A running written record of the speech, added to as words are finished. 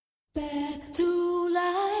Back to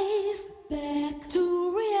life, back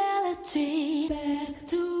to reality, back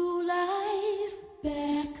to life,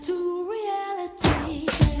 back to reality,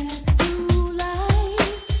 back to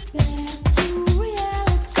life, back to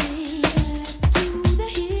reality, back to the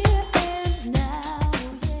here and now,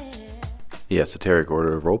 yeah. The Esoteric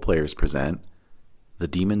Order of Roleplayers present The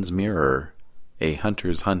Demon's Mirror, a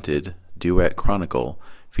Hunter's Hunted duet chronicle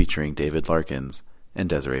featuring David Larkins and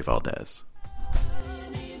Desiree Valdez.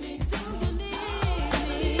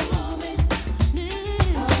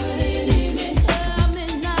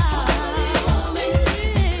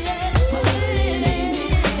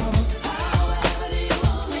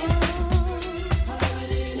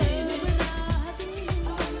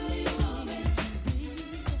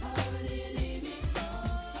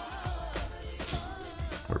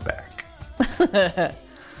 We're back.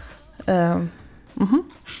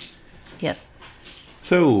 Yes.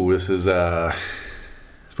 So this is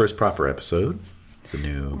first proper episode. It's a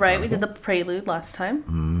new Right, chronicle. we did the prelude last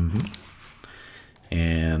time.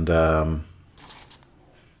 And I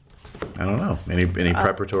don't know. Any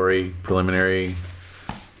preparatory, preliminary,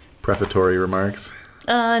 prefatory remarks?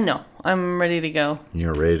 No, I'm ready to go.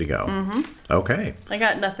 You're ready to go. Mm-hmm. Okay. I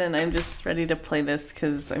got nothing. I'm just ready to play this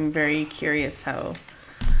because I'm very curious how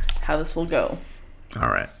this will go. All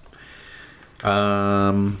right.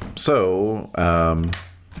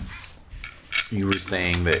 You were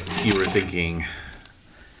saying that you were thinking,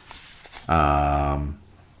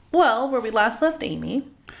 Well, where we last left Amy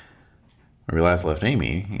where we last left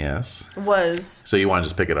Amy, yes. was, So you want to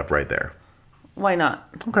just pick it up right there? why not?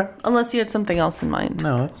 Okay. Unless you had something else in mind.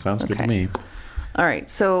 No, that sounds good to Okay. me. All right,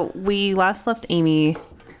 so we last left Amy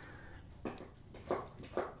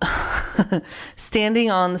standing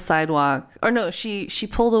on the sidewalk. Or no, she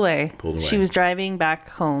pulled away. Pulled away. She was driving back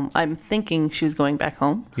home. I'm thinking she was going back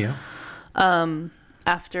home. Yeah.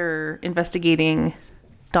 After investigating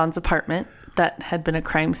Dawn's apartment that had been a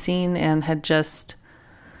crime scene and had just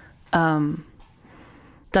done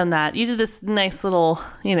that. You did this nice little,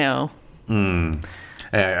 I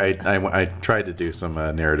tried to do some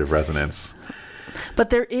narrative resonance. but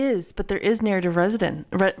there is narrative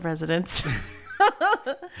residence.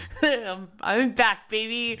 I'm back,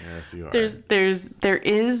 baby. Yes, you are. There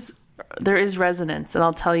is resonance, and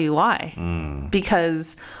I'll tell you why.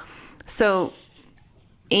 Because so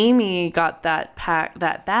Amy got that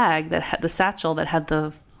bag that had the satchel that had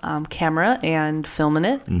the camera and film in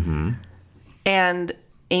it, and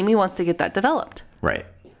Amy wants to get that developed. Right.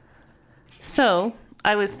 So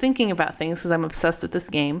I was thinking about things because I'm obsessed with this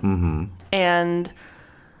game, and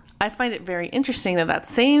I find it very interesting that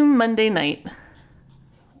same Monday night,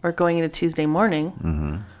 or going into Tuesday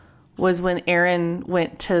morning, was when Aaron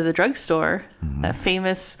went to the drugstore, that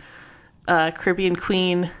famous Caribbean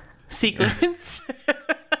Queen sequence.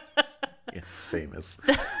 Yes, famous.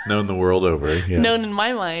 Known the world over. Yes. Known in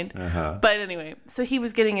my mind. But anyway, so he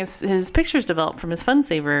was getting his pictures developed from his fun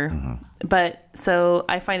saver. But so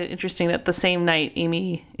I find it interesting that the same night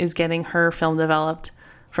Amy is getting her film developed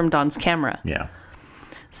from Dawn's camera. Yeah.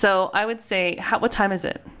 So I would say, what time is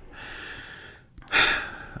it?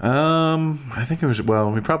 I think it was, well,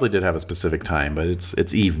 we probably did have a specific time, but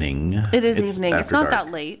it's evening. It is evening. It's after not dark.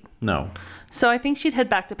 that late. No. So I think she'd head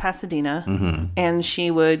back to Pasadena, and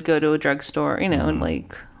she would go to a drugstore,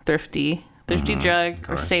 like Thrifty Drug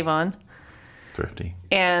or Save On, Thrifty.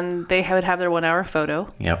 and they would have their 1 hour photo.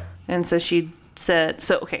 Yep. And so she said,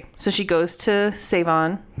 so she goes to Save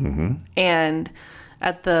On, and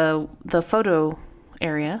at the photo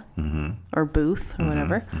area or booth or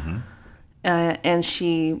whatever, and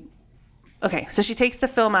she takes the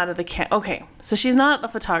film out of the so she's not a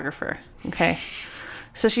photographer.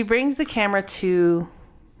 So she brings the camera to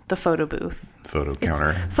the photo booth. Photo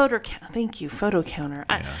counter. Thank you, photo counter.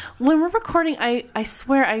 When we're recording, I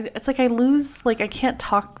swear, it's like I lose, I can't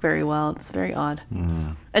talk very well. It's very odd.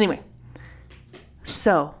 Anyway,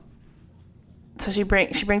 so she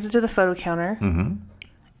brings it to the photo counter,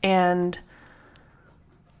 and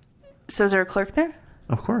so is there a clerk there?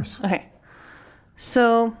 Of course. Okay.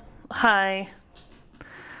 So, hi.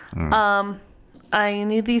 I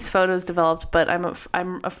need these photos developed, but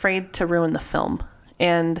I'm afraid to ruin the film.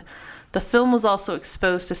 And the film was also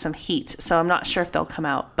exposed to some heat, so I'm not sure if they'll come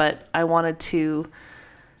out, but I wanted to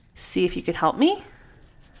see if you could help me.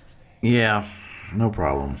 Yeah, no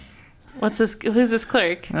problem. Who's this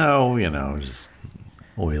clerk? Oh, just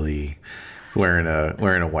oily. He's wearing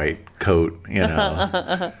a white coat,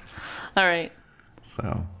 All right.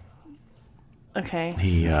 So Okay.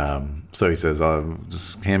 he says,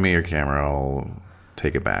 just hand me your camera, I'll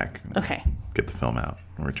take it back. Okay. Get the film out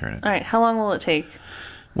and return it. All right. How long will it take?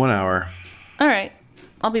 1 hour. All right.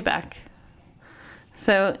 I'll be back.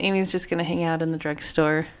 So Amy's just going to hang out in the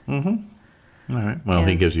drugstore. Mm-hmm. All right. Well,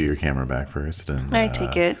 he gives you your camera back first. And I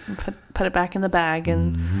take it and put it back in the bag.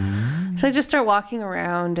 And so I just start walking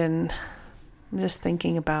around and I'm just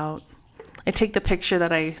thinking about... I take the picture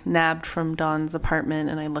that I nabbed from Dawn's apartment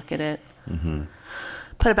and I look at it.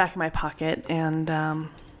 Put it back in my pocket and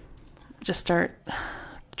just start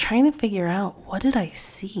trying to figure out, what did I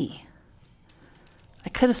see? I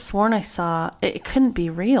could have sworn I saw... It couldn't be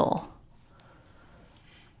real.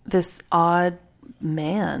 This odd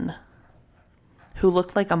man who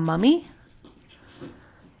looked like a mummy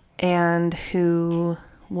and who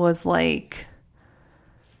was like,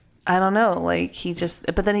 I don't know, like he just,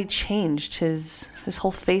 but then he changed, his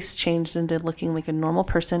whole face changed into looking like a normal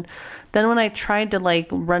person. Then when I tried to like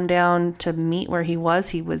run down to meet where he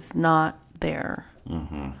was not there.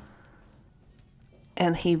 And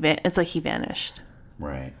it's like he vanished.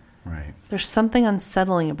 Right. There's something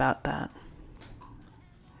unsettling about that.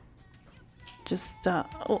 Just,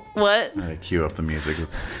 what? All right, cue up the music.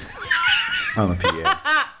 It's on the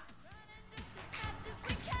PA.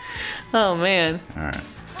 Oh, man. All right.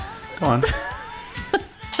 Go on.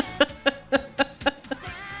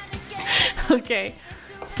 Okay.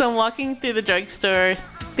 So I'm walking through the drugstore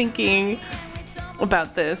thinking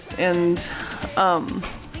about this and,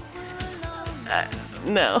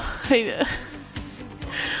 no.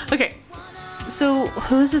 Okay. So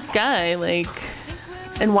who is this guy? Like...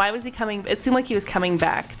 And why was he coming? It seemed like he was coming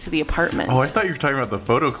back to the apartment. Oh, I thought you were talking about the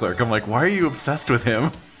photo clerk. I'm like, why are you obsessed with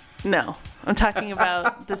him? No, I'm talking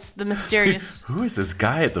about the mysterious... Who is this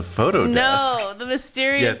guy at the photo desk? No, the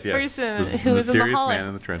mysterious person who was in the hall. Man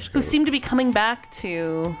in the trench coat. Who seemed to be coming back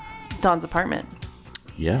to Dawn's apartment.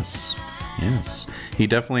 Yes. He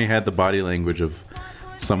definitely had the body language of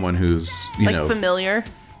someone who's, you know... familiar?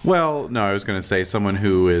 Well, no, I was going to say someone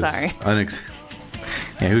who is... Sorry.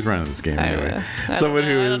 Yeah, who's running this game anyway? Someone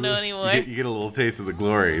who I don't know anymore. You get a little taste of the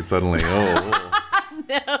glory suddenly. Oh.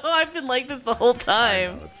 No, I've been like this the whole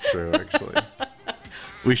time. That's true, actually.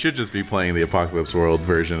 We should just be playing the Apocalypse World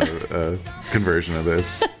version of conversion of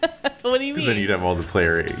this. What do you mean? Because then you'd have all the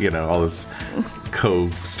player, all this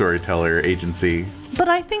co-storyteller agency. But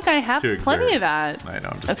I think I have plenty of that. I know,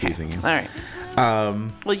 I'm just teasing you. All right.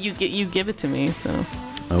 Well, you give it to me, so.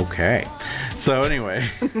 Okay. So anyway,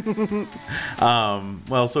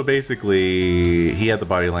 so basically he had the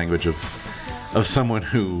body language of someone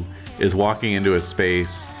who is walking into a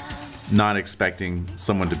space not expecting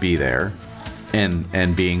someone to be there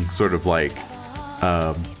and being sort of like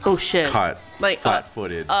oh shit, caught like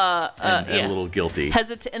flat-footed and a little guilty.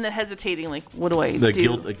 And then hesitating, like, what do I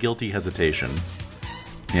do? A guilty hesitation,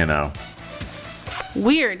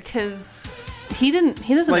 Weird, because he doesn't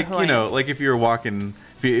like, know who like if you were walking,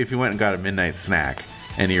 if you went and got a midnight snack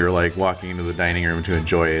and you're like walking into the dining room to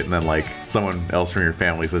enjoy it, and then like someone else from your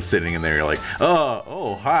family is sitting in there, you're like,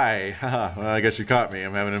 oh hi, well, I guess you caught me,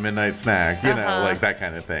 I'm having a midnight snack, like that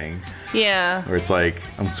kind of thing. Yeah. Where it's like,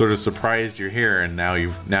 I'm sort of surprised you're here, and now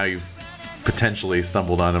you've potentially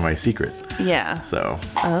stumbled onto my secret. Yeah. So.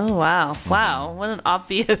 Oh wow, what an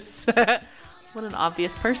obvious. What an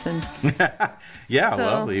obvious person. Yeah,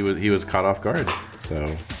 well, he was caught off guard.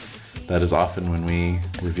 So that is often when we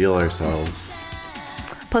reveal ourselves.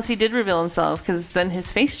 Plus, he did reveal himself, because then his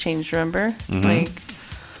face changed, remember? Mm-hmm. Like,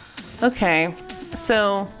 okay.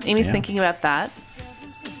 So Amy's thinking about that.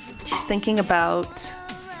 She's thinking about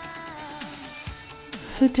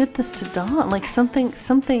who did this to Dawn. Like, something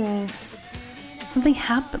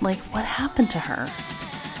happened. Like, what happened to her?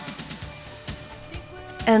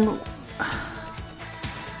 And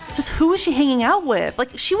just who was she hanging out with?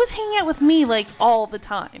 Like, she was hanging out with me, like, all the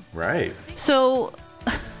time. Right. So,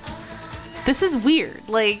 this is weird.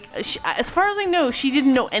 Like, as far as I know, she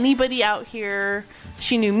didn't know anybody out here.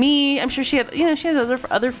 She knew me. I'm sure she had,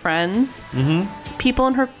 other friends. Mm-hmm. People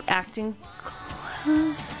in her acting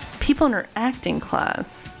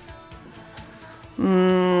class.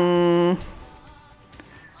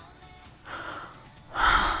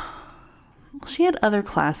 She had other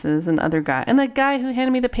classes and other guy, and the guy who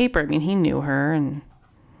handed me the paper. I mean, he knew her, and.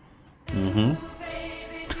 Mm-hmm.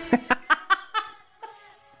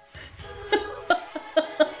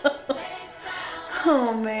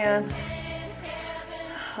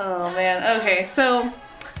 Oh man. Okay, so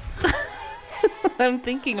I'm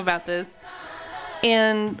thinking about this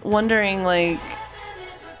and wondering, like,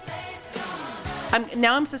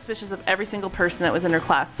 I'm suspicious of every single person that was in her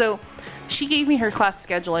class. So she gave me her class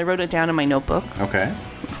schedule. I wrote it down in my notebook. Okay.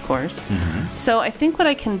 Of course. Mm-hmm. So I think what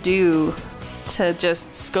I can do to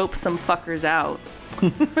just scope some fuckers out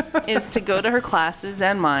is to go to her classes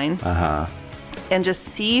and mine. Uh-huh. And just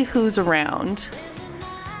see who's around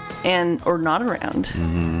or not around,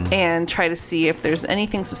 and try to see if there's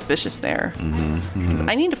anything suspicious there. 'Cause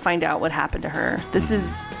I need to find out what happened to her. This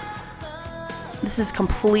is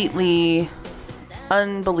completely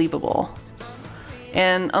unbelievable.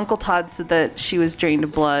 And Uncle Todd said that she was drained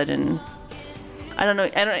of blood, and I don't know.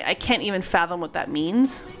 I can't even fathom what that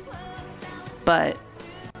means, but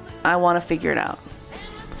I want to figure it out.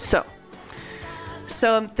 So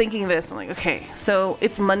I'm thinking this. I'm like, okay, so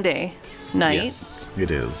it's Monday night. Yes, it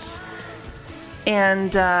is.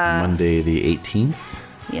 And Monday the 18th?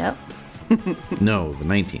 Yep. No, the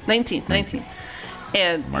 19th. 19th.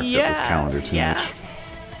 And Marked up this calendar too much.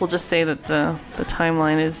 We'll just say that the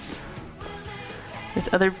timeline is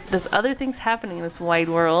there's other things happening in this wide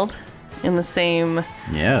world in the same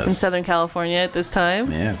Yes. in Southern California at this time.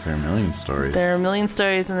 Yes, there are a million stories. There are a million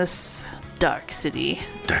stories in this dark city.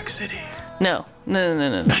 Dark City. No,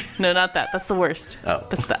 not that. That's the worst. Oh.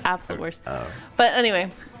 That's the absolute worst. Oh. But anyway,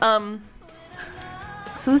 so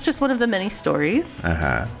this is just one of the many stories.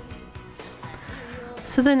 Uh-huh.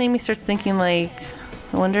 So then Amy starts thinking, like,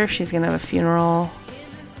 I wonder if she's gonna have a funeral.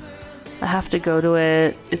 I have to go to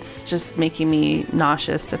it. It's just making me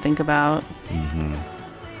nauseous to think about.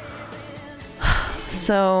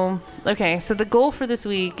 So, okay, so the goal for this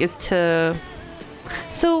week is to...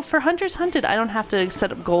 So for Hunters Hunted, I don't have to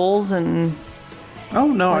set up goals and... Oh,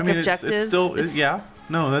 no, like I mean, objectives. it's still... yeah.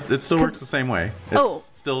 No, it still works the same way. It's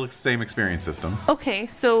still the same experience system. Okay,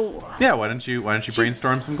 so... Yeah, why don't you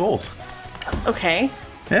brainstorm some goals? Okay.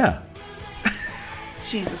 Yeah.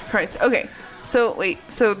 Jesus Christ. Okay, so wait,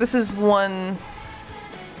 so this is one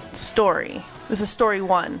story. This is story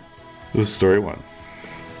one. This is story 1.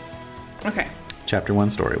 Okay. Chapter 1,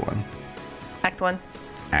 story 1. Act 1.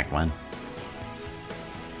 Act 1.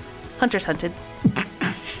 Hunters Hunted.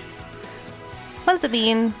 What does it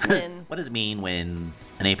mean when... What does it mean when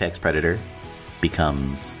an apex predator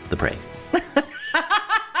becomes the prey?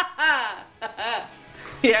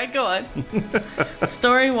 Yeah, go on.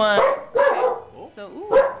 Story 1. Okay. So, ooh,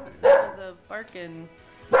 that was a barking...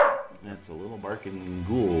 That's a little barking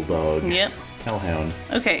ghoul dog. Yep. Hellhound.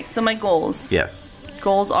 Okay, so my goals. Yes.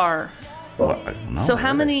 Goals are... Well, I don't know. So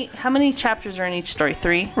how many chapters are in each story?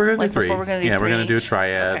 3? We're gonna do 3. Before we're gonna do 3 we're gonna do a each?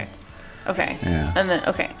 triad. Okay. Yeah. And then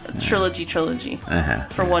trilogy. Uh-huh.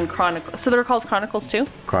 For one chronicle. So they're called chronicles too?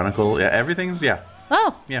 Chronicle. Yeah, everything's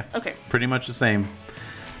Oh. yeah. Okay. Pretty much the same.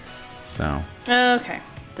 So. Okay.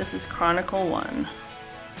 This is Chronicle 1.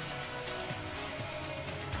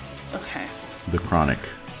 Okay. The Chronic.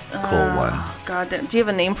 Cole 1. God damn. Do you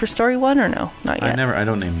have a name for story 1 or no? Not yet. I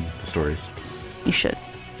don't name the stories. You should.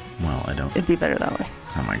 Well, I don't. It'd be better that way.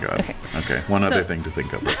 Oh my god. Okay. One other thing to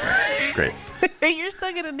think of. Okay. Great. You're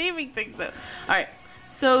so good at naming things though. Alright.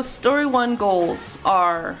 So story 1 goals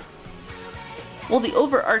are... Well, the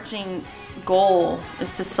overarching goal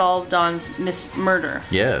is to solve Dawn's murder.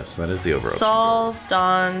 Yes, that is the overall. Solve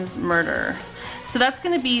Dawn's murder. So that's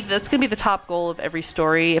gonna be the top goal of every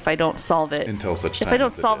story if I don't solve it. Until such time. If I don't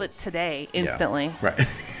as solve is. it today, instantly. Yeah. Right.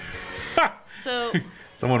 So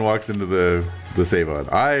Someone walks into the save-on.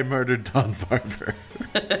 I murdered Don Barber.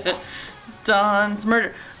 Dawn's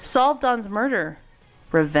murder. Solve Dawn's murder.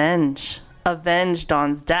 Revenge. Avenge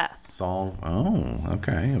Dawn's death. Solve. Oh,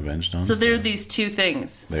 okay. Avenge Dawn's So there are death. these two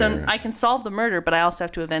things. So I can solve the murder, but I also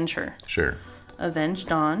have to avenge her. Sure. Avenge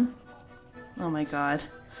Dawn. Oh my god.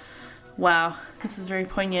 Wow. This is very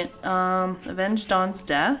poignant. Avenge Dawn's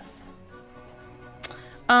death.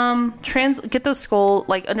 Get those scroll,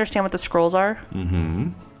 like, understand what the scrolls are.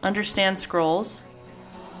 Mm-hmm. Understand scrolls.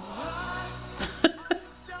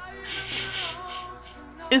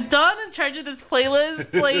 Is Dawn in charge of this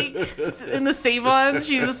playlist? Like, in the save on?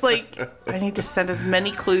 She's just like, I need to send as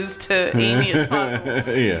many clues to Amy as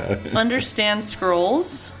possible. Yeah. Understand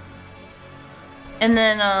scrolls. And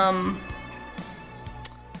then,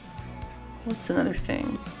 what's another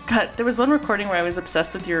thing? God, there was one recording where I was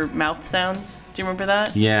obsessed with your mouth sounds. Do you remember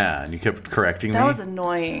that? Yeah, and you kept correcting me. That was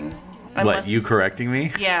annoying. You correcting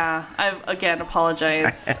me? Yeah, I again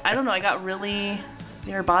apologize. I don't know. I got really.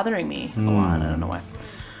 They were bothering me a lot. I don't know why.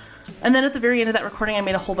 And then at the very end of that recording, I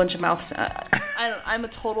made a whole bunch of mouth sounds. I'm a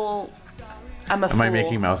fool. Am I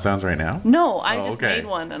making mouth sounds right now? No, I just made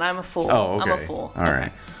one, and I'm a fool. Oh, okay. I'm a fool. All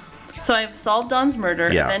right. So I've solved Dawn's murder,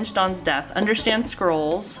 avenged Dawn's death, understand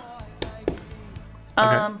scrolls.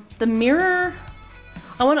 Okay. The mirror.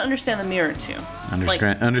 I want to understand the mirror too.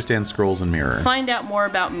 Understand scrolls and mirror. Find out more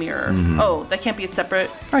about mirror. Mm-hmm. Oh, that can't be separate.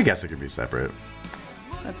 I guess it could be separate.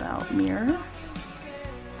 About mirror.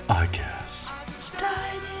 I guess. Just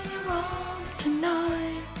died in your arms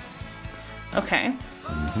tonight. Okay.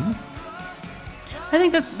 Mm-hmm. I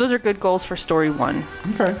think those are good goals for story 1.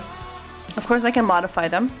 Okay. Of course, I can modify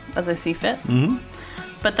them as I see fit. Mm-hmm.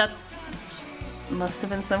 But that's must have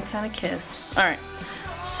been some kind of kiss. All right.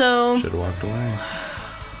 So should have walked away.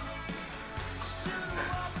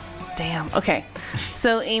 Damn. Okay.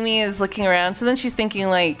 So Amy is looking around. So then she's thinking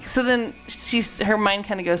like. So then her mind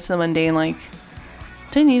kind of goes to the mundane like.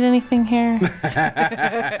 Do I need anything here?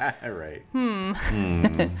 Right.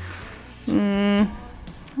 I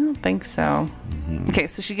don't think so. Mm-hmm. Okay,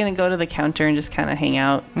 so she's gonna go to the counter and just kind of hang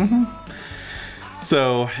out. Mm-hmm.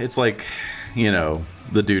 So it's like,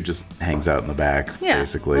 the dude just hangs out in the back,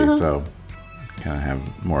 basically. Uh-huh. So kind of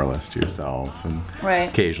have more or less to yourself, and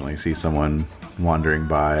occasionally see someone wandering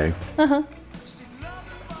by. Uh-huh.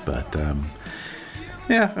 But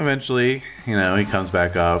eventually, he comes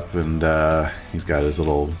back up, and he's got his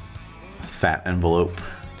little fat envelope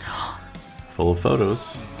full of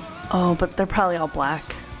photos. Oh, but they're probably all black.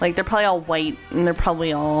 Like they're probably all white, and they're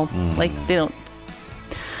probably all like they don't.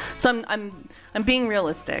 So I'm being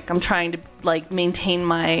realistic. I'm trying to like maintain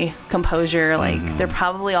my composure. Like they're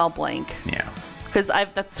probably all blank. Yeah. Because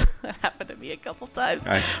that's happened to me a couple times.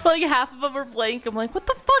 Like half of them are blank. I'm like, what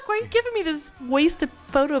the fuck? Why are you giving me this wasted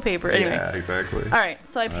photo paper? Anyway. Yeah, exactly. All right,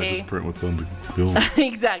 so I pay. Just print what's on the bill.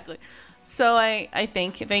 Exactly. So I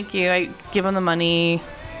thank you. I give them the money,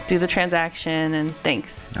 do the transaction, and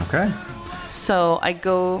thanks. Okay. So I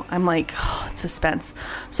go. I'm like, oh, it's suspense.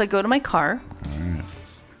 So I go to my car. All right.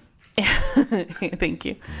 Thank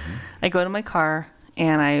you. Mm-hmm. I go to my car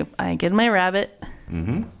and I get in my Rabbit.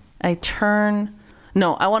 Mm-hmm. I turn.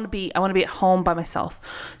 No, I want to be at home by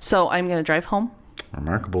myself. So I'm gonna drive home.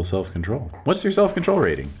 Remarkable self-control. What's your self-control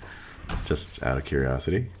rating? Just out of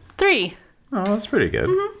curiosity. 3. Oh, that's pretty good.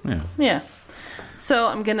 Mm-hmm. Yeah. Yeah. So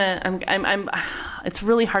I'm it's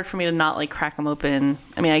really hard for me to not like crack them open.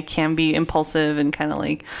 I mean, I can be impulsive and kind of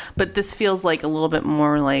like, but this feels like a little bit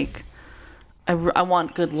more like I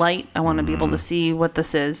want good light. I want to be able to see what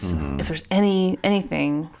this is. Mm-hmm. If there's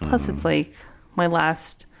anything. Plus it's like my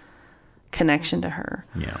last connection to her.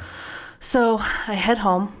 Yeah. So I head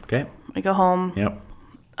home. Okay. I go home. Yep.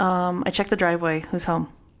 I check the driveway. Who's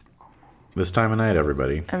home? This time of night,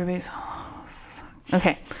 everybody. Everybody's home.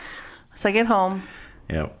 Okay. So I get home.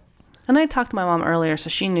 Yep. And I talked to my mom earlier, so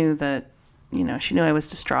she knew that, she knew I was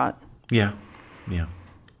distraught. Yeah. Yeah.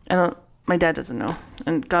 My dad doesn't know.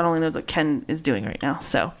 And God only knows what Ken is doing right now.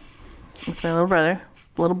 So it's my little brother.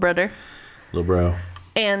 Little bro.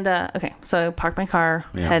 And, okay. So I park my car,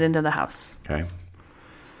 head into the house. Okay.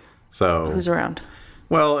 So. Who's around?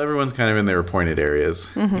 Well, everyone's kind of in their appointed areas,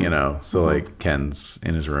 So, like, Ken's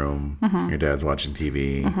in his room. Your dad's watching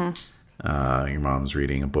TV. Your mom's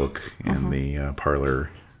reading a book in the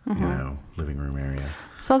parlor, living room area.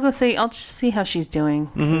 So I'll just see how she's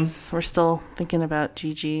doing. Because we're still thinking about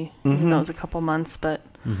Gigi. Even though it was a couple months, but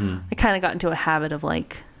I kind of got into a habit of,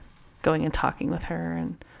 like, going and talking with her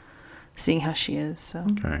and seeing how she is. So.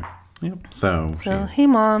 Okay. Yep. So hey,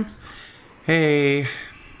 Mom. Hey.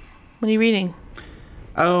 What are you reading?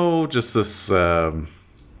 Oh, just this kind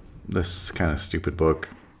of stupid book.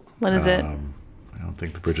 What is it? I don't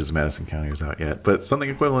think The Bridges of Madison County is out yet, but something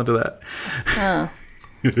equivalent to that. Oh.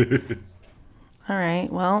 All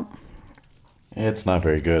right, well. It's not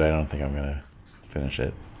very good. I don't think I'm going to finish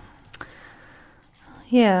it.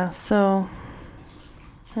 Yeah, so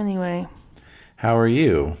anyway. How are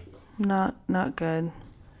you? Not good.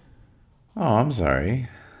 Oh, I'm sorry.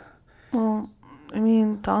 Well, I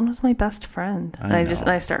mean, Dawn was my best friend. And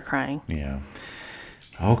I start crying. Yeah.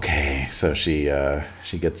 Okay, so she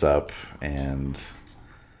gets up and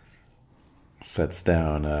sets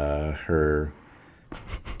down her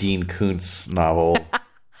Dean Koontz novel,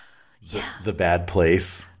 The Bad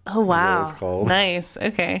Place. Oh wow, it's called. Nice.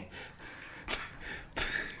 Okay.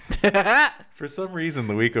 For some reason,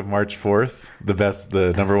 the week of March 4th,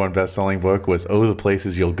 the number one best-selling book was "Oh, the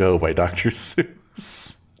Places You'll Go" by Dr.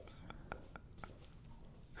 Seuss.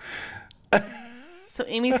 So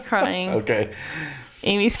Amy's crying. Okay.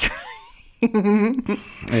 Amy's crying.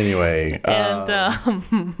 Anyway.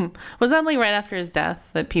 And was that like right after his death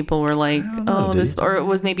that people were like, or it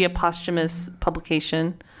was maybe a posthumous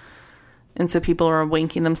publication? And so people were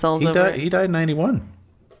winking themselves over it. He died in 91.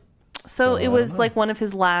 So it was like one of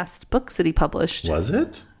his last books that he published. Was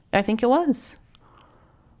it? I think it was.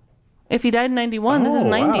 If he died in 91, this is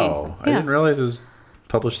 90. Wow. Yeah. I didn't realize it was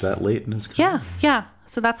published that late in his career. Yeah.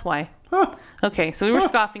 So that's why. Huh. Okay, so we were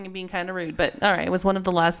scoffing and being kind of rude, but all right, it was one of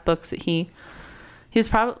the last books that he was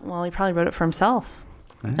probably wrote it for himself.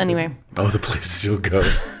 Anyway. Oh, the places you'll go.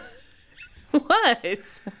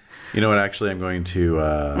 What? You know what? Actually, I'm going to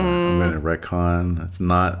retcon. It's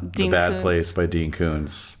not Dean The Bad Koontz. Place by Dean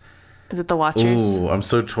Koontz. Is it the Watchers? Ooh, I'm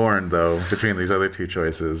so torn, though, between these other two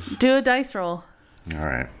choices. Do a dice roll. All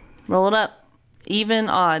right. Roll it up. Even,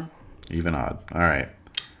 odd. Even, odd. All right.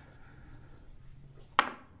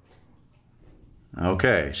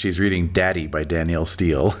 Okay, she's reading Daddy by Danielle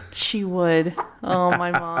Steele. She would. Oh,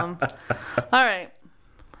 my mom. All right.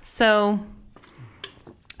 So...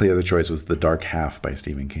 The other choice was The Dark Half by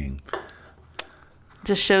Stephen King.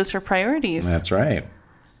 Just shows her priorities. That's right.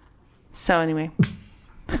 So anyway.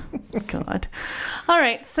 God. All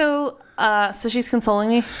right. So she's consoling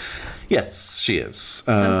me. Yes, she is.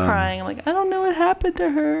 So I'm crying. I'm like, I don't know what happened to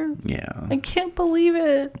her. Yeah. I can't believe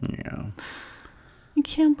it. Yeah. I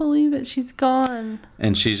can't believe it. She's gone.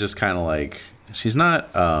 And she's just kind of like, she's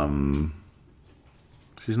not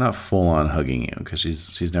full on hugging you because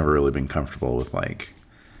she's never really been comfortable with like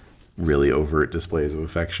really overt displays of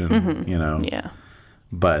affection, you know. Yeah.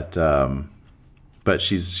 But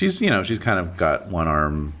she's she's kind of got one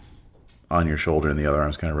arm on your shoulder and the other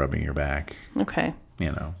arm's kind of rubbing your back. Okay.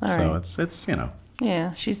 You know. All so right. it's you know.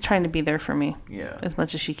 Yeah, she's trying to be there for me. Yeah. As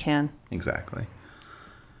much as she can. Exactly.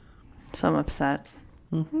 So I'm upset.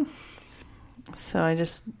 Mm-hmm. So I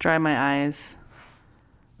just dry my eyes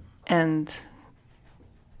and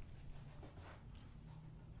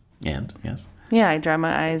yes. yeah, I dry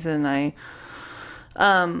my eyes and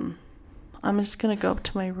I'm just gonna go up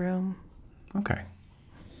to my room. Okay.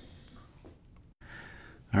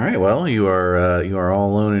 All right. Well, you are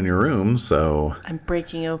all alone in your room, so I'm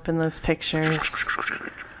breaking open those pictures.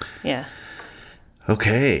 Yeah.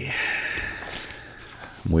 Okay.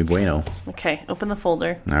 Muy bueno. Okay. Open the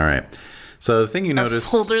folder. All right. So the thing you notice.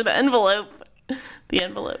 Folder, the envelope. The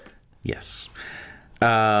envelope. Yes.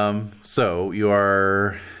 So you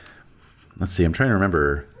are. Let's see. I'm trying to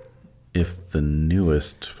remember if the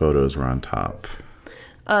newest photos were on top.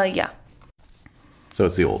 Yeah. So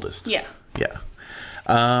it's the oldest. Yeah. Yeah.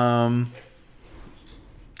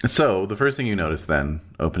 So the first thing you notice then,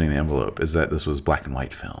 opening the envelope, is that this was black and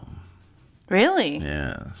white film. Really?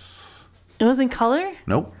 Yes. It was in color?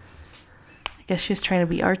 Nope. I guess she was trying to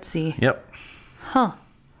be artsy. Yep. Huh.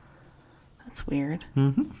 That's weird.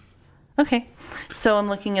 Mm-hmm. Okay. So I'm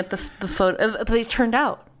looking at the photo. They turned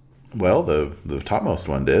out. Well, the topmost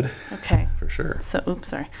one did. Okay. For sure. So, oops,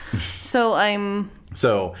 sorry. So I'm...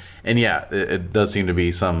 So, and yeah, it does seem to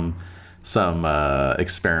be some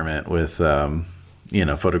experiment with,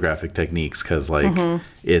 photographic techniques. Cause like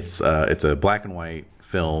it's a black and white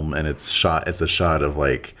film and it's a shot of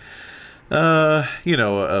like,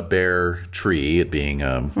 a bare tree, it being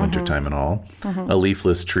wintertime and all, a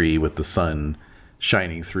leafless tree with the sun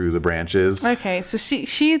shining through the branches. Okay, so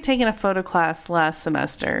she had taken a photo class last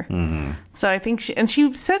semester. Mm-hmm. So I think she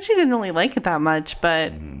said she didn't really like it that much,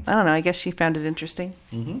 but I don't know, I guess she found it interesting.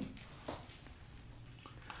 Mm-hmm.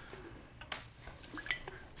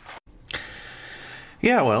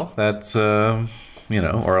 Yeah, well, that's, or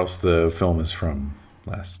else the film is from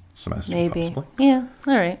last semester, maybe. Possibly. Yeah,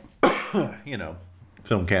 all right.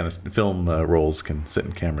 Film rolls can sit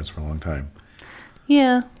in cameras for a long time.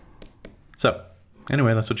 Yeah. So,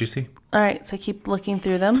 anyway, that's what you see. All right, so I keep looking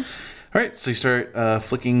through them. All right, so you start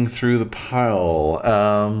flicking through the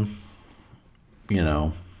pile.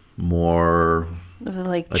 More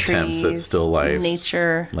like attempts trees, at still lifes,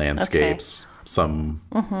 nature, landscapes. Okay. Some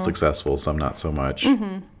successful, some not so much.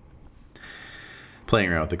 Mm-hmm.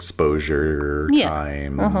 Playing around with exposure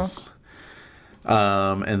times.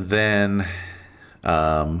 And then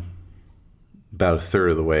about a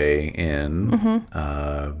third of the way in,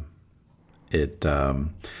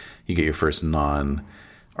 you get your first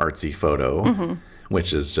non-artsy photo,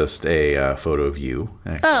 which is just a photo of you,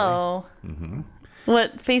 actually. Oh. Mm-hmm.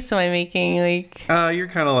 What face am I making? Like you're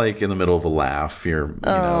kind of like in the middle of a laugh. You're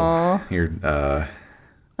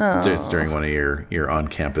just during one of your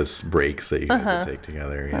on-campus breaks that you guys would take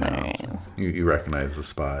together. Right. So you recognize the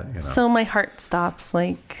spot. So my heart stops.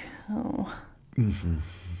 Like, oh. Mm-hmm.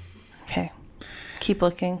 Okay. Keep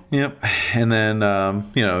looking. Yep. And then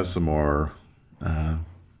some more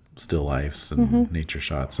still lifes and nature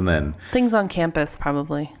shots, and then things on campus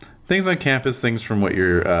probably. Things on campus, things from what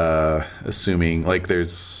you're assuming. Like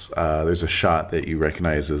there's a shot that you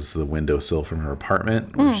recognize as the windowsill from her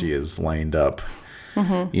apartment where she is lined up,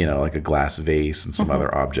 like a glass vase and some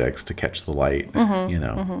other objects to catch the light,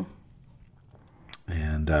 And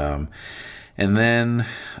then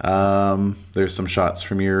there's some shots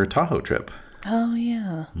from your Tahoe trip. Oh,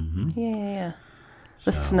 yeah. Mm-hmm. Yeah.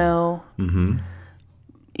 The snow. Mm-hmm.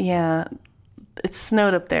 Yeah. It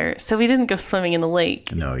snowed up there, so we didn't go swimming in the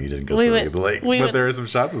lake. No, you didn't go swimming in the lake, but there were some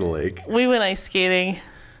shots of the lake. We went ice skating.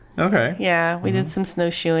 Okay. Yeah, we did some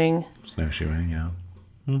snowshoeing. Snowshoeing, yeah.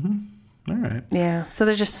 Mm-hmm. All right. Yeah. So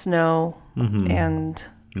there's just snow and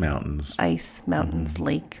Mountains. ice, mountains,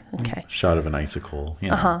 lake. Okay. Shot of an icicle.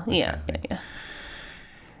 You know, Yeah. Yeah.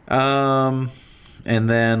 And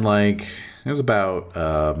then like there's about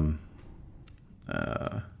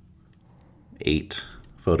 8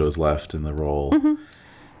 photos left in the roll.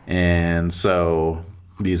 And so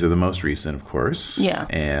these are the most recent, of course. Yeah.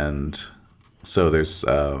 And so there's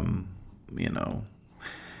a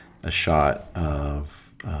shot of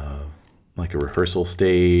like a rehearsal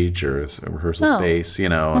stage or a rehearsal space,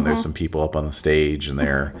 and there's some people up on the stage and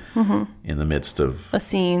they're in the midst of A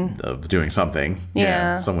scene. of doing something.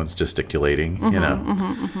 Yeah. Someone's gesticulating,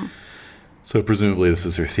 So presumably this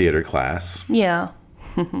is her theater class. Yeah.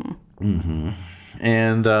 And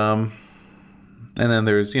then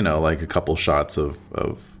there's, like a couple shots of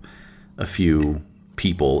a few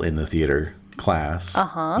people in the theater class,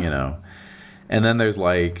 and then there's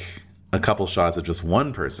like a couple shots of just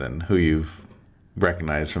one person who you've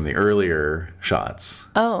recognized from the earlier shots.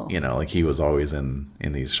 Oh. Like he was always in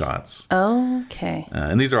these shots. Okay.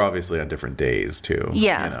 And these are obviously on different days too.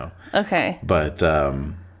 Yeah. Okay. But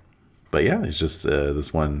yeah, it's just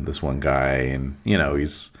this one guy, and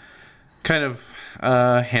he's kind of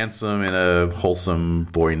handsome in a wholesome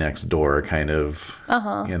boy next door kind of way.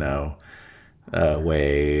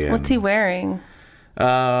 And, What's he wearing?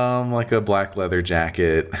 like a black leather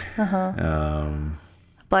jacket,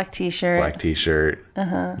 Black t-shirt.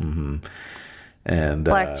 And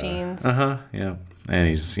Black jeans. yeah, and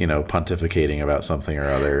he's pontificating about something or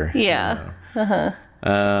other. Yeah.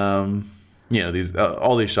 These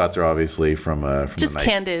all these shots are obviously from Just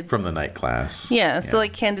candids from the night class. Yeah, so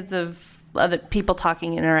like candids of other people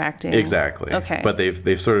talking, interacting. Exactly. Okay. But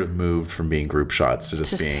they've sort of moved from being group shots to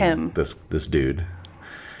just being him. this dude.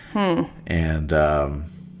 And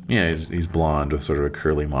he's blonde with sort of a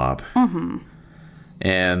curly mop. And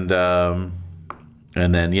then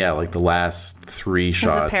like the last 3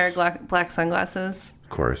 shots. Has a pair of black sunglasses. Of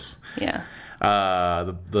course. Yeah.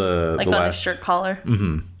 The like on his shirt collar.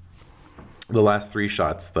 The last 3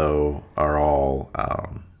 shots though are all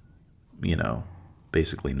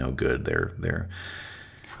basically no good. They're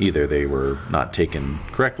either they were not taken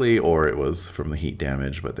correctly or it was from the heat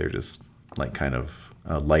damage, but they're just like kind of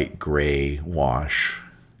a light gray wash,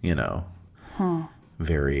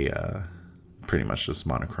 very pretty much just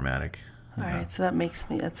monochromatic. All right, so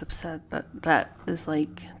that's upset. That is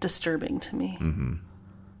like disturbing to me.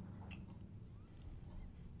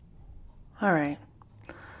 All right.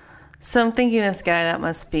 So I'm thinking this guy, that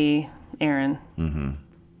must be Aaron.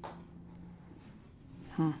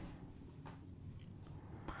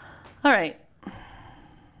 All right.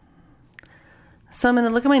 So I'm going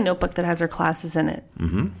to look at my notebook that has her classes in it.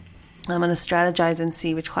 I'm going to strategize and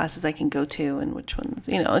see which classes I can go to and which ones,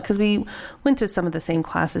 because we went to some of the same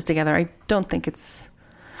classes together. I don't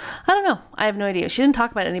know. I have no idea. She didn't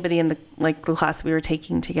talk about anybody in the class we were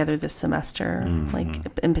taking together this semester,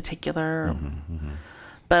 in particular.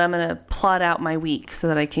 But I'm going to plot out my week so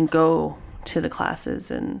that I can go to the classes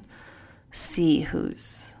and see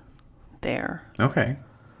who's there. Okay.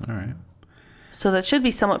 All right. So that should be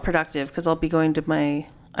somewhat productive because I'll be going to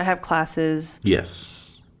I have classes.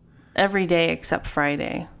 Yes. Every day except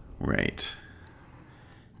Friday. Right.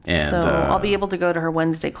 And so I'll be able to go to her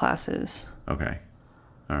Wednesday classes. Okay.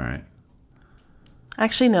 All right.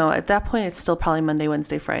 Actually, no. At that point, it's still probably Monday,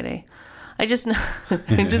 Wednesday, Friday. I'm just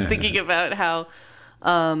thinking about how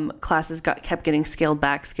classes kept getting scaled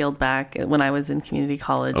back when I was in community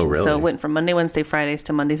college. Oh, really? So it went from Monday, Wednesday, Fridays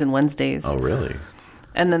to Mondays and Wednesdays. Oh, really?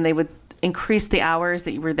 And then they would increase the hours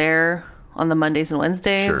that you were there on the Mondays and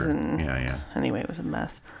Wednesdays. Sure. And Yeah. Anyway, it was a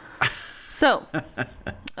mess. So,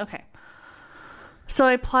 okay. So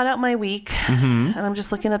I plot out my week, and I'm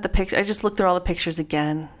just looking at the picture. I just looked through all the pictures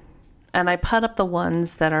again, and I put up the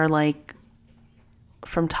ones that are like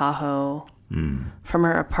from Tahoe, from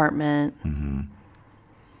her apartment,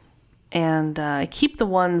 and I keep the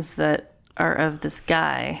ones that are of this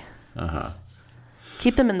guy.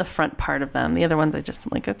 Keep them in the front part of them. The other ones I just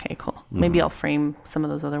am like, okay, cool. Maybe I'll frame some of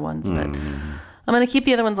those other ones, but I'm going to keep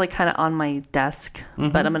the other ones like kind of on my desk,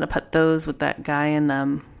 but I'm going to put those with that guy in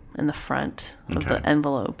them in the front of the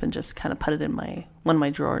envelope and just kind of put it in one of my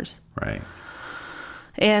drawers. Right.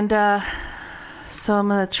 And so I'm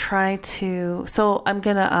going to try to,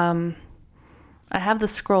 I have the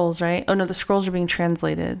scrolls, right? Oh no, the scrolls are being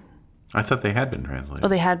translated. I thought they had been translated. Oh,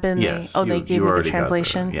 they had been? Yes. They gave me the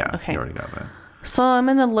translation? Okay. You already got that. So I'm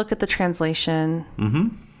going to look at the translation.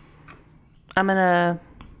 I'm going to,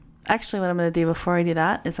 actually what I'm going to do before I do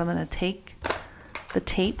that is I'm going to take the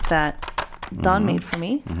tape that Dawn made for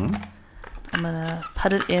me. I'm going to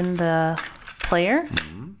put it in the player.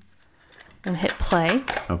 and hit play.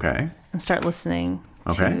 Okay. And start listening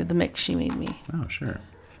to the mix she made me. Oh, sure.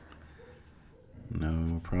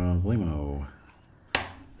 No problemo.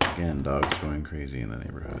 Again, dogs going crazy in the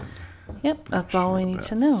neighborhood. Yep, that's all we need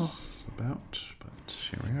to know. About, but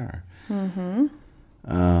here we are.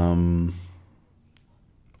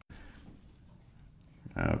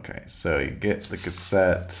 Okay, so you get the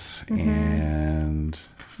cassette and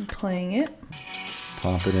I'm playing it.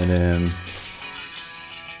 Popping it in.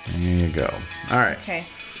 There you go. All right. Okay.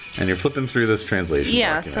 And you're flipping through this translation.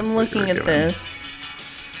 Yeah, so I'm looking at this.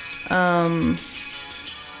 And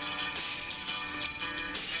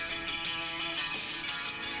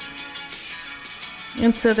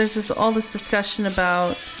so there's all this discussion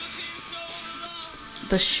about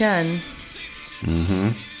the Shen.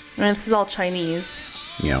 And this is all Chinese.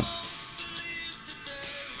 Yeah.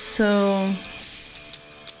 So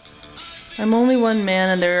I'm only one man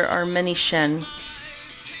and there are many Shen.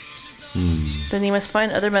 Then you must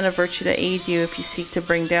find other men of virtue to aid you if you seek to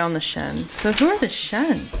bring down the Shen. So who are the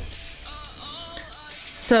Shen?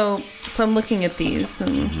 So I'm looking at these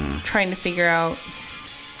and trying to figure out,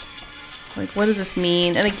 like, what does this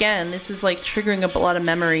mean? And again, this is like triggering up a lot of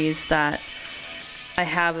memories that I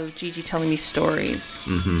have of Gigi telling me stories.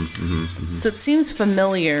 So it seems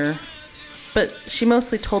familiar, but she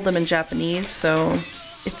mostly told them in Japanese, so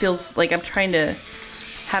it feels like I'm trying to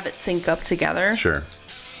have it sync up together. Sure.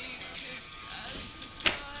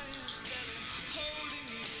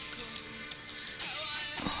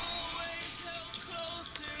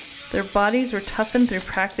 Their bodies were toughened through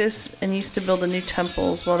practice and used to build anew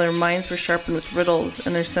temples, while their minds were sharpened with riddles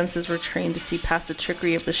and their senses were trained to see past the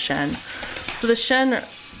trickery of the Shen. So the Shen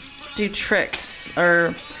do tricks,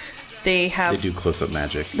 or they do close-up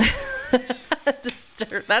magic.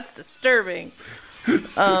 That's disturbing.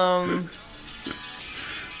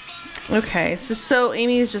 Okay, so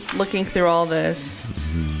Amy's just looking through all this,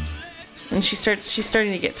 and she's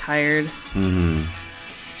starting to get tired.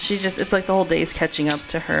 It's like the whole day's catching up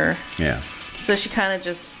to her. Yeah. So she kind of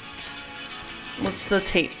just lets the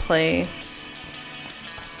tape play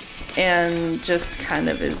and just kind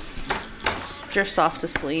of drifts off to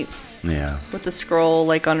sleep. Yeah. With the scroll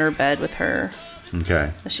like on her bed with her.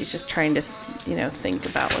 Okay. She's just trying to, think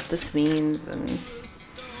about what this means and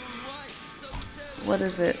what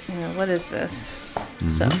is it? What is this?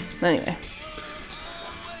 So anyway.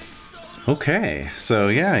 Okay. So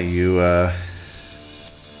yeah, you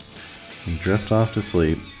drift off to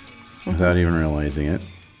sleep without even realizing it.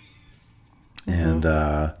 And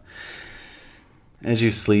as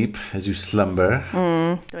you sleep, as you slumber...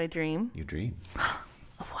 Do I dream? You dream.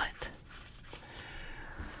 Of what?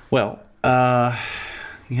 Well,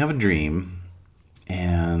 you have a dream,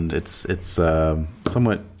 and it's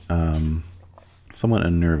somewhat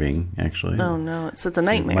unnerving, actually. Oh, no. So it's a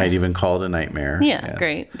nightmare. You might even call it a nightmare. Yeah, yes.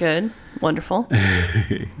 Great. Good. Wonderful. So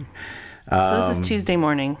this is Tuesday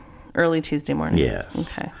morning. Early Tuesday morning.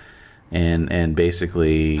 Yes. Okay. And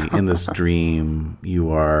basically, in this dream,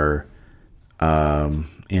 you are in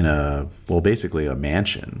basically a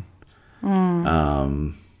mansion.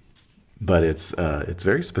 But it's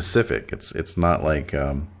very specific. It's not like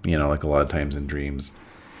like a lot of times in dreams,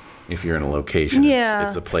 if you're in a location,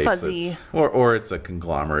 it's a place fuzzy. or it's a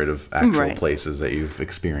conglomerate of actual places that you've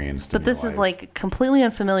experienced. But this is like completely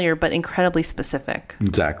unfamiliar, but incredibly specific.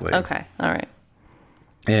 Exactly. Okay. All right.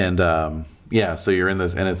 And so you're in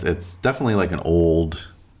this, and it's definitely like an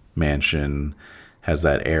old mansion, has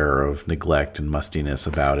that air of neglect and mustiness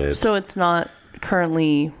about it. So it's not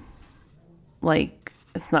currently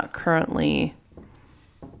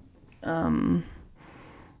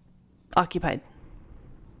occupied.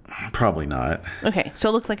 Probably not. Okay, so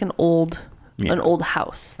it looks like an old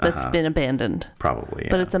house that's been abandoned. Probably,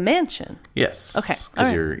 yeah. But it's a mansion. Yes. Okay.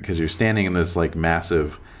 Because you're standing in this like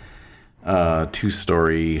massive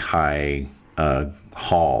 2-story high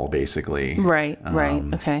hall, basically. Right.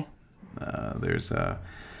 Okay. There's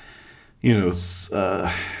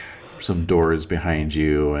some doors behind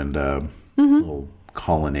you and a little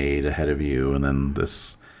colonnade ahead of you, and then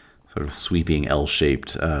this sort of sweeping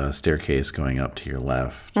L-shaped staircase going up to your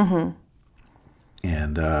left.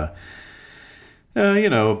 And a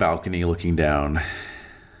balcony looking down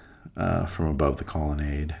from above the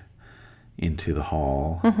colonnade into the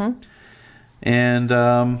hall. And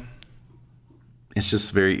it's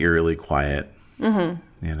just very eerily quiet,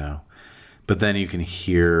 But then you can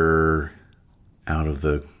hear out of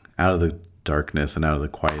the darkness and out of the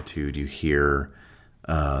quietude, you hear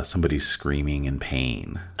somebody screaming in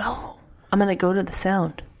pain. Oh, I'm gonna go to the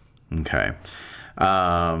sound. Okay.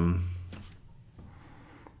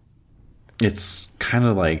 It's kind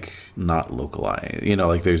of like not localized.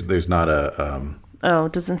 Like there's not a.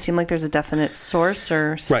 It doesn't seem like there's a definite source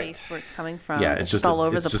or space where it's coming from. Yeah, it's just all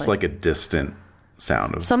over the it's just place. like a distant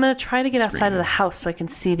sound of. So I'm going to try to get outside of screaming. the house so I can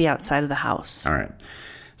see the outside of the house. All right.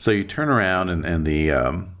 So you turn around and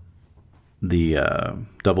the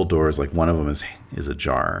double doors, like one of them is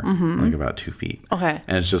ajar, like about 2 feet. Okay.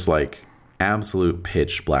 And it's just like absolute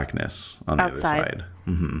pitch blackness on the Outside. other side.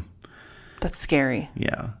 Mm-hmm. That's scary.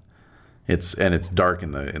 Yeah. It's dark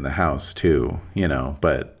in the house too,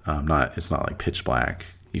 but it's not like pitch black.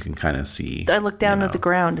 You can kind of see. I look down at the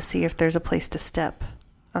ground to see if there's a place to step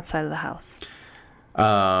outside of the house.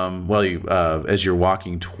 Well, as you're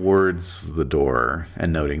walking towards the door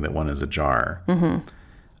and noting that one is ajar,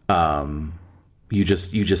 you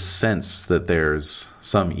just sense that there's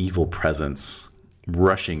some evil presence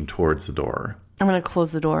rushing towards the door. I'm going to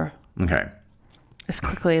close the door Okay. as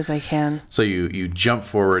quickly as I can. So you jump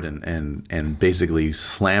forward and basically you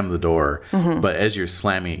slam the door, but as you're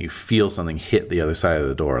slamming it, you feel something hit the other side of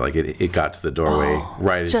the door. Like it got to the doorway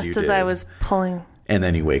right as you did. Just as I was pulling And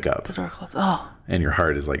then you wake up. the door closed. Oh, And your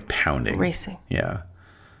heart is like pounding. racing. Yeah.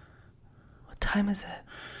 What time is it?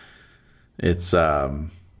 It's, 4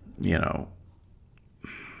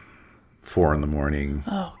 a.m.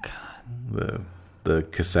 Oh, God. The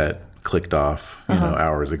cassette clicked off,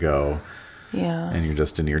 hours ago. Yeah. And you're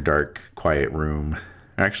just in your dark, quiet room.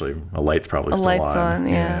 Actually, a light's probably still light's on,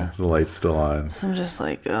 yeah. So the light's still on. So I'm just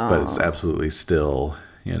like, oh. But it's absolutely still,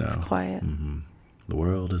 It's quiet. the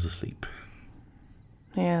world is asleep.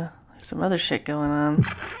 Yeah. There's some other shit going on.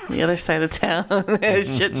 The other side of town. A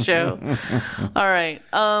shit show. All right.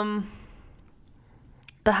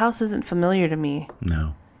 The house isn't familiar to me.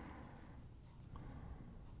 No.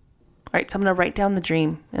 All right, so I'm going to write down the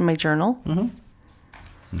dream in my journal.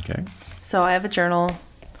 Okay. So I have a journal.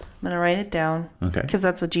 I'm going to write it down. Okay. Because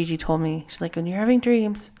that's what Gigi told me. She's like, when you're having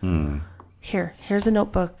dreams, here's a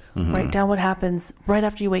notebook. Write down what happens right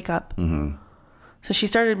after you wake up. So she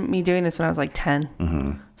started me doing this when I was like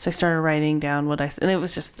 10. So I started writing down and it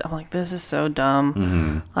was just, I'm like, this is so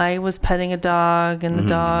dumb. I was petting a dog and the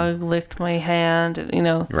dog licked my hand,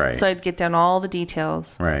 Right. So I'd get down all the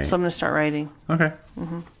details. Right. So I'm going to start writing. Okay.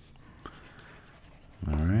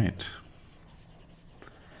 All right.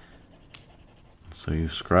 So you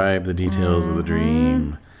scribe the details of the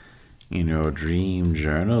dream in your dream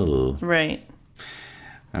journal. Right.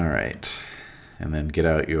 All right. And then get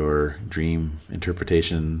out your dream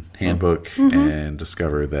interpretation handbook and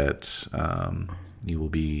discover that you will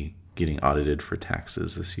be getting audited for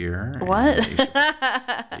taxes this year. What?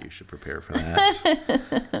 You should prepare for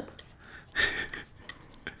that.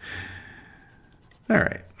 All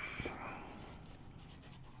right.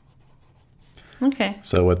 Okay.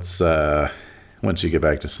 So what's once you get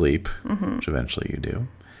back to sleep, which eventually you do,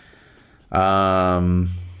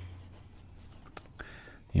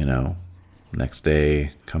 next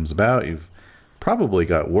day comes about, you've probably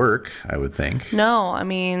got work, I would think. No, I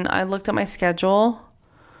mean, I looked at my schedule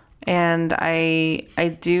and I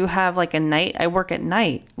do have like a night. I work at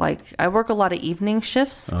night. Like I work a lot of evening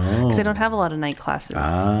shifts because I don't have a lot of night classes.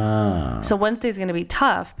 So Wednesday's going to be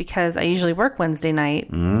tough because I usually work Wednesday night,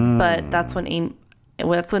 but that's when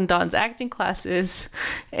Dawn's acting class is.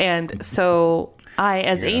 And so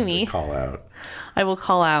as Amy, call out. I will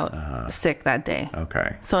call out sick that day.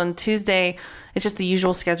 Okay. So on Tuesday, it's just the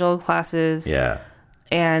usual schedule of classes. Yeah.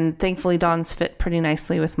 And thankfully, Dawn's fit pretty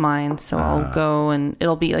nicely with mine. So I'll go and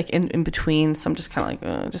it'll be like in between. So I'm just kind of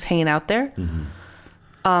like just hanging out there.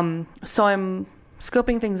 So I'm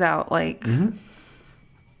scoping things out, like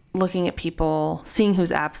looking at people, seeing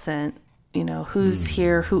who's absent, who's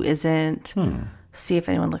here, who isn't, see if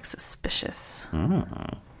anyone looks suspicious. All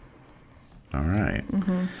right.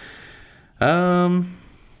 Why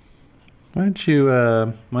don't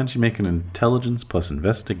you make an intelligence plus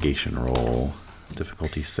investigation roll?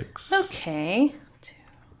 Difficulty 6. Okay.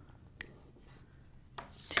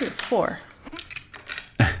 2, 4.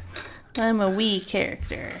 I'm a wee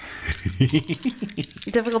character.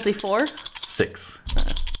 Difficulty 4? 6. Yeah,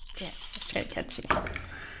 let's try to catch these.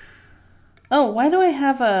 Oh, why do I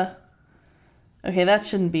have a... Okay, that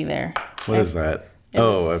shouldn't be there. What is that? A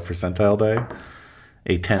percentile die?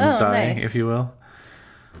 A tens die, nice. if you will?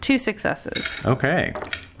 2 successes. Okay.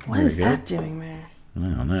 What is that doing there? I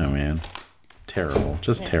don't know, man. Terrible.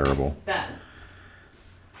 Just terrible. It's bad.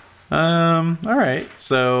 All right.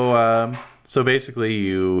 So basically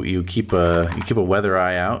you keep a weather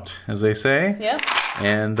eye out, as they say. Yep.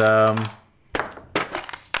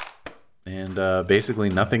 And basically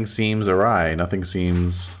nothing seems awry. Nothing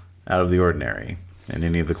seems out of the ordinary in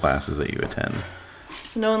any of the classes that you attend.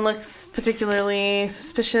 So no one looks particularly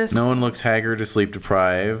suspicious. No one looks haggard or sleep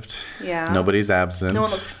deprived. Yeah. Nobody's absent. No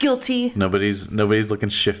one looks guilty. Nobody's looking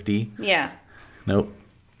shifty. Yeah. Nope.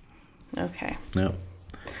 Okay. Nope.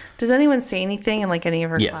 Does anyone say anything in like any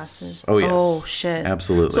of her Yes. classes? Oh, yes. Oh, shit.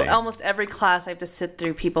 Absolutely. So almost every class I have to sit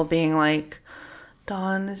through people being like,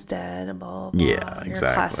 Dawn is dead, and blah, blah, blah. Yeah, Your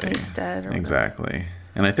exactly. classmate's dead. Or exactly.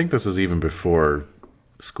 And I think this is even before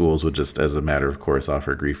schools would just, as a matter of course,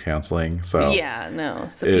 offer grief counseling. So yeah, no.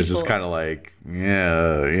 So it was just kind of like,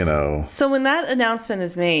 yeah, you know. So when that announcement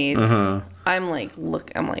is made, Uh-huh. I'm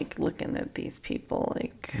looking at these people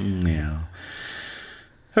like, Yeah.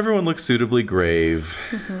 Everyone looks suitably grave,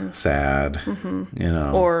 sad, you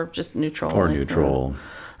know. or just neutral. Or like, neutral.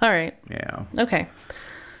 All right. Yeah. Okay.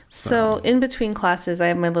 So in between classes, I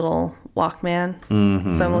have my little Walkman.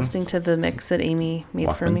 So I'm listening to the mix that Amy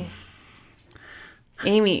made for Walkman? me.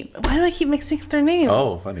 Amy, why do I keep mixing up their names?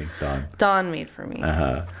 Oh, funny. Dawn. Dawn made for me.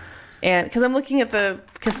 Uh-huh. And because I'm looking at the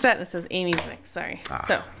cassette and it says Amy's mix. Sorry.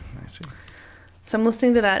 So I see. I'm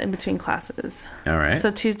listening to that in between classes. All right.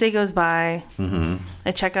 So Tuesday goes by.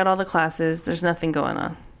 I check out all the classes. There's nothing going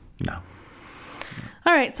on. No.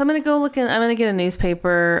 All right, so I'm gonna go look in. I'm gonna get a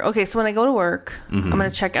newspaper. Okay, so when I go to work, I'm gonna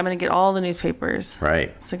check. I'm gonna get all the newspapers.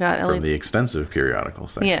 Right. So I got LA. From the extensive periodical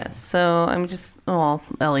section. Yes. So I'm just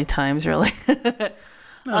LA Times really.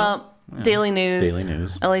 Daily News. Daily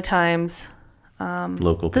News. LA Times.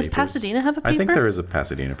 Local Does papers. Pasadena have a paper? I think there is a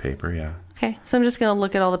Pasadena paper, yeah. Okay, so I'm just gonna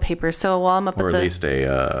look at all the papers. So while I'm up Or at at the least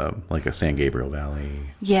a like a San Gabriel Valley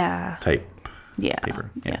type paper.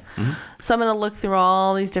 Yeah. So I'm going to look through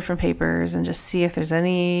all these different papers and just see if there's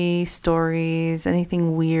any stories,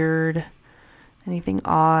 anything weird, anything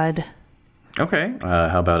odd. Okay.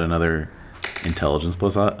 How about another intelligence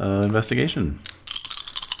plus investigation?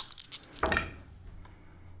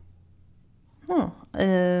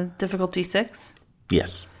 Difficulty 6.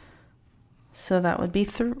 Yes. So that would be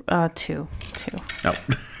 2. Oh.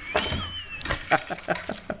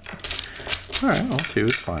 All right. Well, 2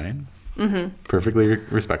 is fine. Perfectly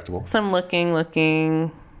respectable. So I'm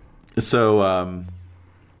looking. So,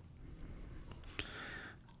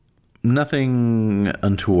 nothing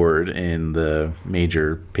untoward in the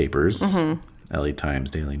major papers. LA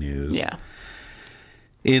Times, Daily News. Yeah.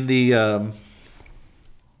 In the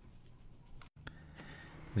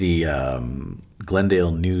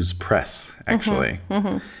Glendale News Press, actually,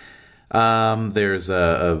 there's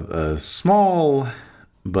a small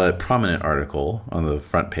but prominent article on the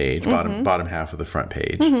front page, bottom half of the front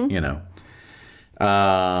page, you know,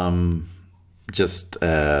 just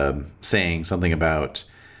saying something about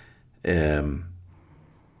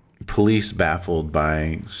police baffled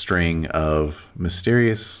by string of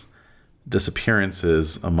mysterious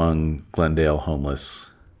disappearances among Glendale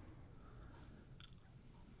homeless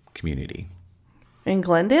community. In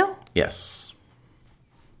Glendale? Yes.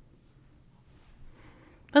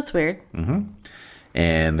 That's weird.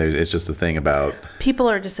 And it's just a thing about People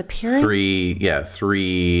are disappearing?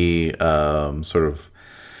 three sort of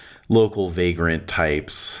local vagrant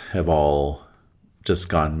types have all just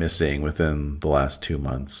gone missing within the last 2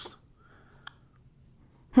 months.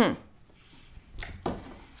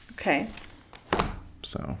 Okay.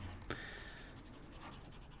 So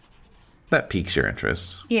that piques your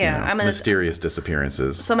interest. Yeah, You know, I'm gonna- mysterious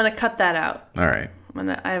disappearances. So I'm going to cut that out. All right.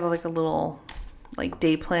 I have like a little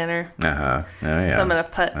day planner. Oh yeah. So I'm going to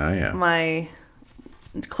put Oh, yeah. my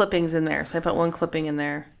clippings in there. So I put one clipping in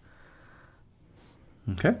there.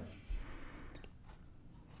 Okay.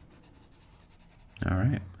 All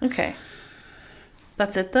right. Okay.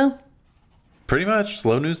 That's it though? Pretty much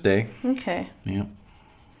slow news day. Okay. Yep.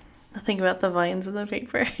 Nothing about the vines in the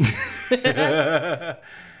paper.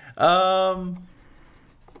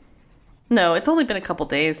 No, it's only been a couple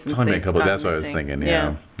days since It's only been a they've couple. gone That's what I was missing. thinking.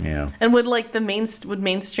 Yeah. And would like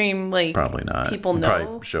mainstream Probably not. people It'd know?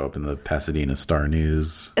 Probably show up in the Pasadena Star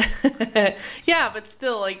News. Yeah, but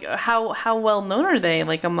still, how well known are they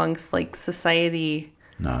amongst society?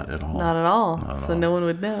 Not at all. Not at all. Not at So all. no one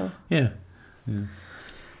would know. Yeah.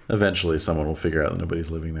 Eventually, someone will figure out that nobody's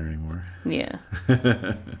living there anymore. Yeah.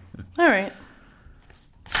 All right.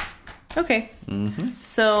 Okay.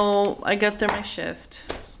 So I got through my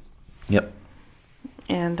shift Yep.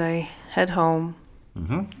 and I head home.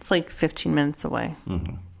 It's 15 minutes away.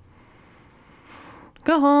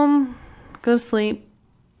 Go home, go to sleep.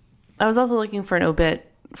 I was also looking for an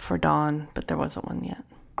obit for Dawn, but there wasn't one yet.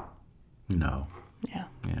 No. Yeah.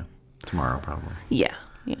 Yeah. Tomorrow, probably. Yeah.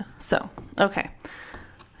 So, okay.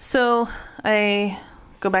 So I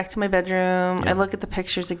go back to my bedroom. I look at the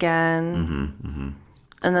pictures again.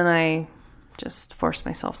 And then I just force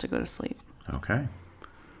myself to go to sleep. Okay.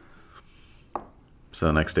 So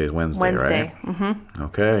the next day is Wednesday, right? Mm-hmm.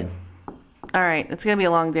 Okay. All right. It's going to be a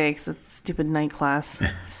long day because it's stupid night class.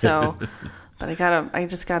 So, but I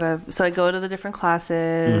just gotta, so I go to the different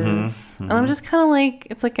classes and I'm just kind of like,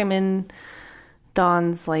 it's like I'm in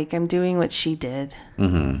Dawn's, like I'm doing what she did.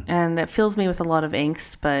 And it fills me with a lot of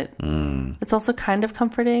angst, but it's also kind of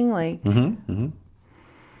comforting. Like,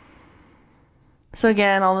 so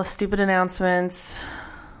again, all the stupid announcements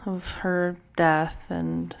of her death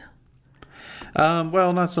and...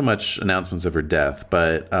 well, not so much announcements of her death,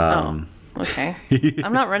 but... okay.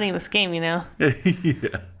 I'm not running this game, you know?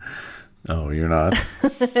 Yeah. Oh, you're not?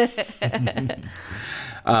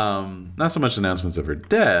 Not so much announcements of her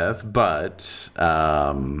death, but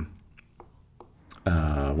one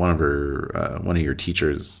of your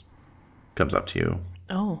teachers comes up to you.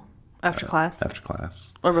 Oh, after class? After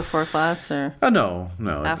class. Or before class? Or No.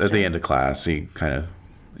 After? At the end of class, he kind of,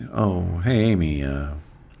 oh, hey, Amy,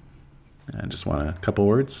 I just want a couple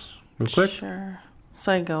words real quick. Sure.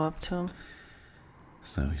 So I go up to him.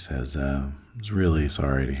 So he says, I was really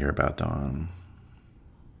sorry to hear about Dawn.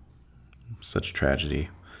 Such a tragedy.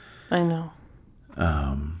 I know.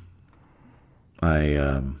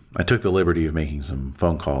 I took the liberty of making some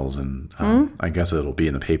phone calls, and I guess it'll be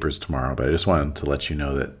in the papers tomorrow, but I just wanted to let you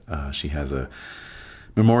know that she has a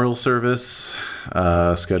memorial service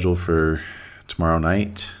scheduled for tomorrow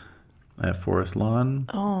night at Forest Lawn.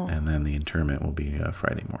 Oh. And then the interment will be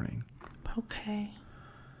Friday morning. Okay.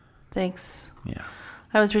 Thanks. Yeah.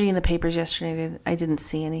 I was reading the papers yesterday. I didn't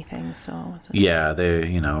see anything, so... Yeah,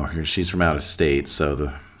 she's from out of state, so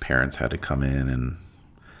the parents had to come in, and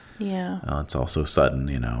yeah, it's also sudden,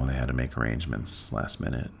 they had to make arrangements last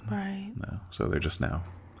minute. Right. So they're just now.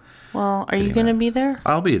 Well, are you going to be there?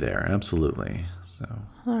 I'll be there, absolutely. So.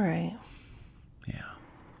 All right. Yeah.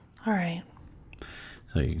 All right.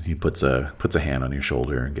 So he puts a hand on your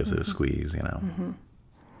shoulder and gives it a squeeze,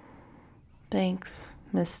 Thanks,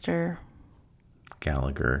 Mr.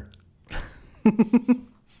 Gallagher.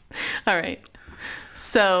 All right.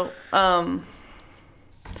 So,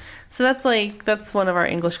 so that's one of our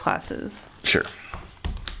English classes. Sure.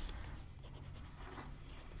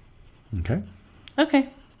 Okay. Okay.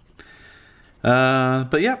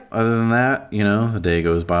 But yeah, other than that, the day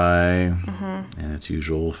goes by in its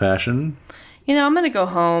usual fashion. I'm going to go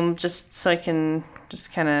home just so I can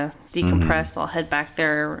just kind of decompress. I'll head back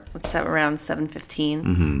there around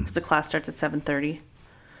 7:15 because the class starts at 7:30.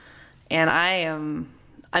 And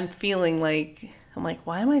I'm feeling like,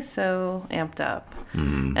 why am I so amped up?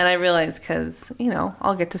 And I realize because,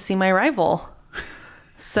 I'll get to see my rival.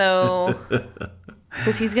 So,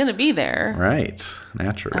 because he's going to be there. Right.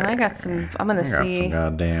 Naturally. And I got some some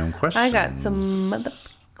goddamn questions. I got some other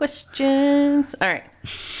questions. All right.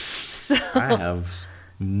 So I have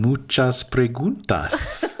muchas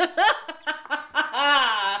preguntas.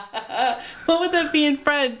 What would that be in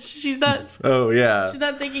French? She's not. Oh yeah. She's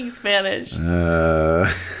not taking Spanish. Oh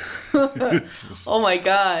my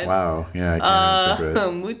God. Wow. Yeah. I can't think of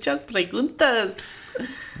it. Muchas preguntas.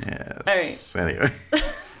 Yes. All right. Anyway.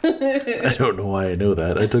 I don't know why I know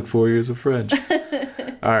that. I took 4 years of French.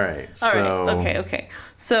 All right. So. Okay.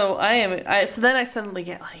 So so then I suddenly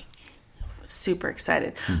get super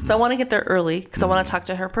excited. So I want to get there early because I want to talk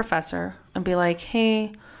to her professor and be like,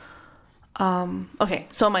 hey, okay,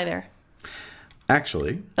 so am I there?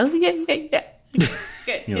 Actually. Oh, yeah.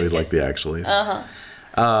 You always like the actuallys.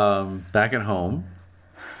 Back at home,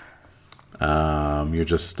 you're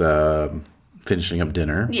just finishing up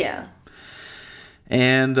dinner. Yeah.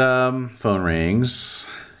 And phone rings.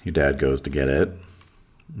 Your dad goes to get it.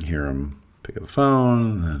 You hear him pick up the phone.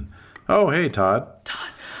 And then, oh, hey, Todd.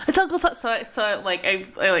 It's Uncle Todd. So I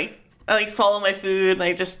swallow my food and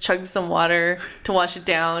I just chug some water to wash it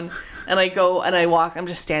down. And I go and I walk. I'm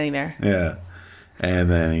just standing there. Yeah. And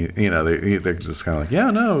then, they're just kind of like, yeah,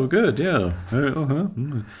 no, good, yeah. Uh-huh.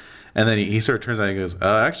 And then he sort of turns around and goes,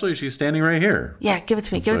 actually, she's standing right here. Yeah, give it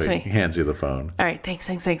to me. He hands you the phone. All right, thanks.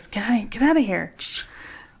 Get out of here.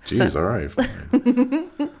 Jeez, all right.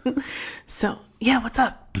 So, yeah, what's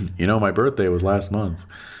up? My birthday was last month.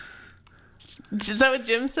 Is that what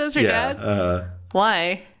Jim says, her dad?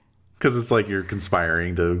 Why? Because it's like you're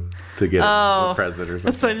conspiring to get a present or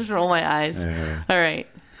something. So I just roll my eyes. Yeah. All right.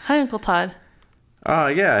 Hi, Uncle Todd.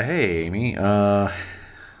 Yeah, hey, Amy.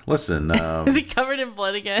 Listen. Is he covered in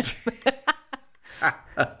blood again?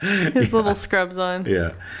 His little scrubs on.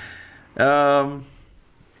 Yeah.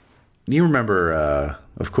 You remember,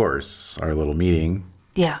 of course, our little meeting.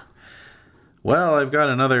 Yeah. Well, I've got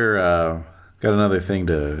another thing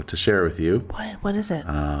to share with you. What is it?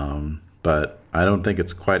 But I don't think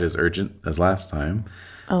it's quite as urgent as last time.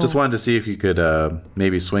 Just wanted to see if you could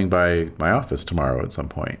maybe swing by my office tomorrow at some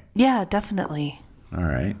point. Yeah, definitely. All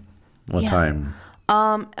right. What Yeah. time?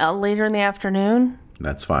 Later in the afternoon.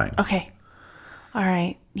 That's fine. Okay. All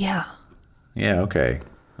right. Yeah. Yeah, okay.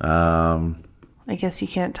 I guess you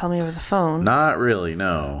can't tell me over the phone. Not really,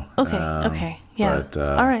 no. Okay. Okay. Yeah. But,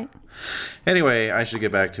 all right. Anyway, I should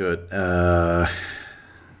get back to it. I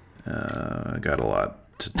got a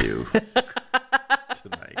lot to do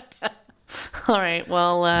tonight. All right.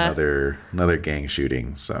 Well. Another gang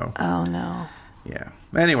shooting. So. Oh no. Yeah.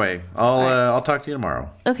 Anyway, I'll talk to you tomorrow.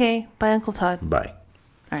 Okay. Bye, Uncle Todd. Bye.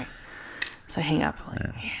 All right. So I hang up. Like,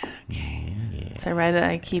 yeah. Okay. So I write it.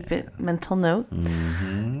 I keep it mental note.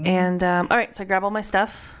 Mm-hmm. And all right. So I grab all my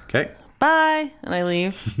stuff. Okay. Bye, and I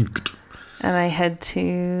leave. And I head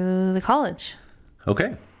to the college.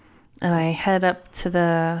 Okay. And I head up to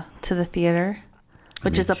the theater,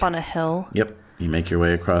 which is up on a hill. Yep. You make your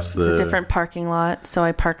way across the... It's a different parking lot, so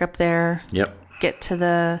I park up there. Yep. Get to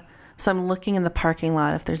the... So I'm looking in the parking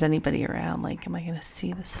lot if there's anybody around. Like, am I going to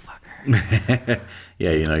see this fucker?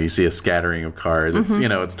 Yeah, you see a scattering of cars. It's,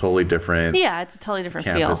 it's totally different. Yeah, it's a totally different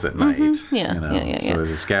campus feel. at night. Yeah, yeah. So there's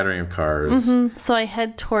a scattering of cars. So I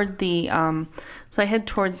head toward the...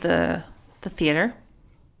 the theater.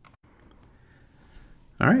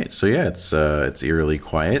 All right. So yeah, it's eerily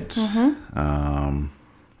quiet. So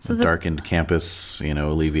the darkened campus,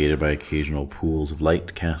 alleviated by occasional pools of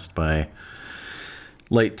light cast by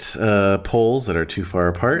light poles that are too far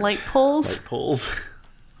apart. Light poles? Light poles.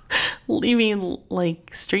 You mean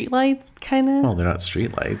like street light, kind of? Well, they're not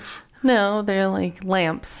street lights. No, they're like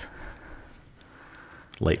lamps.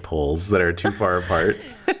 Light poles that are too far apart.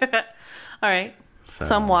 All right.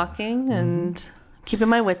 So I'm walking and keeping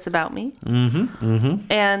my wits about me.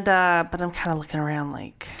 And, but I'm kind of looking around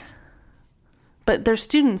like... But there's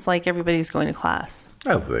students, like everybody's going to class.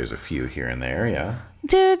 Oh, there's a few here and there, yeah.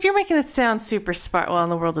 Dude, you're making it sound super smart. Well, in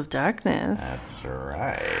the world of darkness. That's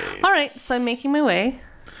right. All right, so I'm making my way.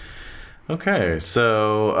 Okay,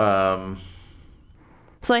 so...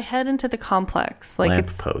 So I head into the complex. Like lamp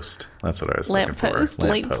post. That's what I was looking for.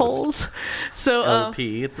 Light poles. So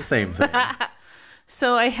LP, it's the same thing.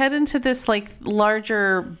 So I head into this like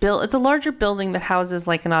larger it's a larger building that houses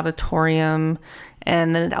like an auditorium,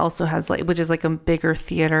 and then it also has like, which is like a bigger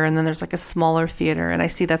theater, and then there's like a smaller theater, and I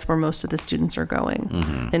see that's where most of the students are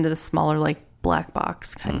going, into the smaller like black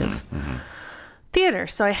box kind of theater.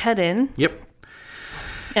 So I head in. Yep.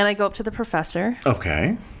 And I go up to the professor.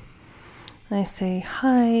 Okay. And I say,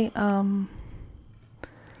 "Hi, I'm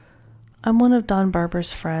one of Don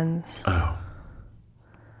Barber's friends." Oh.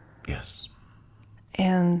 Yes.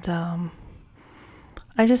 And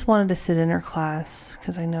I just wanted to sit in her class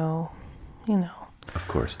because I know, Of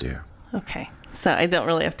course, dear. Okay. So I don't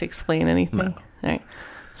really have to explain anything. No. All right.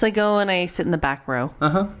 So I go and I sit in the back row.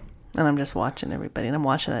 Uh-huh. And I'm just watching everybody. And I'm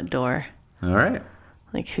watching that door. All right.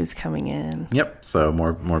 Like, who's coming in. Yep. So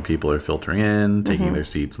more people are filtering in, taking their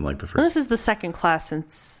seats in like the And first... this is the second class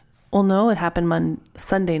since... Well, no, it happened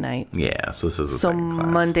Sunday night. Yeah, so this is the second class.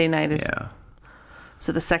 Monday night is... Yeah.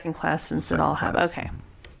 So the second class since it all happened. Okay.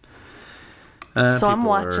 So I'm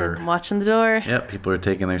watching the door. Yep, people are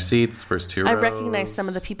taking their seats, first two rows. I recognize some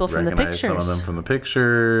of the people from the pictures. Some of them from the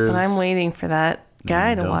pictures. But I'm waiting for that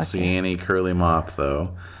guy to walk in. Don't see any curly mop,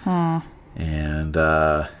 though. And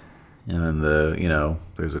then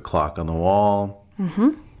there's a clock on the wall.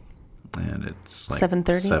 And it's like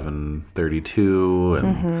 7:30.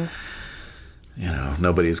 7:32, and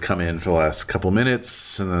nobody's come in for the last couple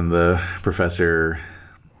minutes, and then the professor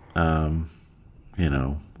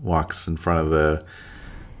walks in front of the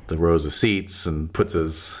rows of seats and puts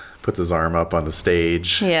his arm up on the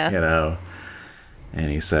stage. Yeah.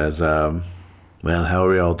 And he says, well, how are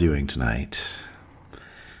we all doing tonight?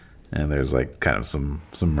 And there's like kind of some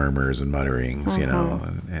murmurs and mutterings,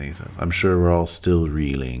 and he says, I'm sure we're all still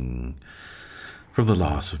reeling from the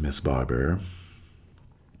loss of Miss Barber.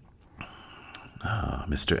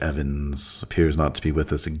 Mr. Evans appears not to be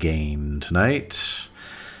with us again tonight.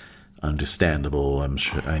 Understandable.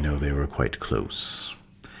 I know they were quite close.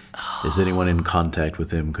 Is anyone in contact with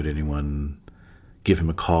him? Could anyone give him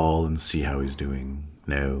a call and see how he's doing?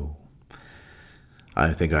 No.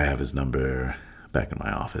 I think I have his number back in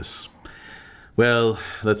my office. Well,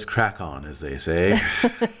 let's crack on, as they say.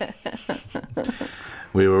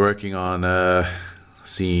 We were working on a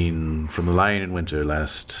scene from The Lion in Winter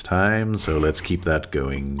last time, so let's keep that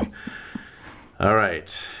going. All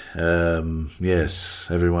right. Yes,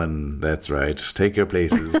 everyone, that's right. Take your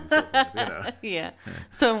places. And so forth, Yeah.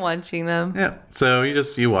 So I'm watching them. Yeah. So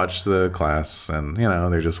you watch the class, and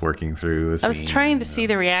they're just working through. I was trying to see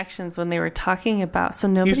the reactions when they were talking about. So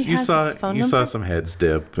nobody you has saw his phone you number? saw some heads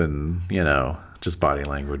dip, and just body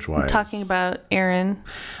language wise. Talking about Aaron.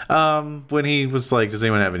 When he was like, does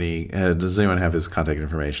anyone have his contact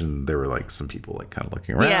information? There were like some people like kind of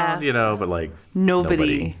looking around, Yeah. but like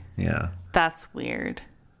Nobody. Yeah. That's weird.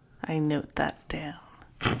 I note that down.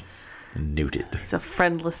 Noted. He's a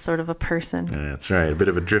friendless sort of a person. That's right. A bit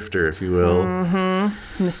of a drifter, if you will.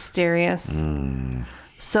 Mm-hmm. Mysterious.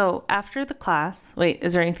 So after the class, wait,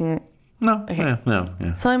 is there anything? No. Okay. No.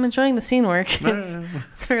 Yeah. So I'm enjoying the scene work.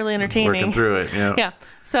 It's fairly entertaining. Working through it. Yeah. Yeah.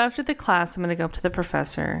 So after the class, I'm going to go up to the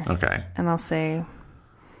professor. Okay. And I'll say,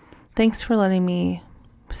 thanks for letting me,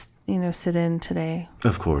 sit in today.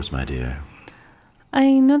 Of course, my dear.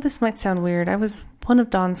 I know this might sound weird. I was one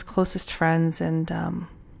of Dawn's closest friends, and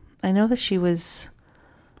I know that she was,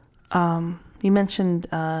 you mentioned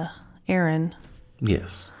Aaron.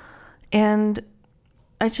 Yes. And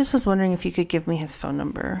I just was wondering if you could give me his phone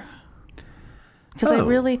number. Because I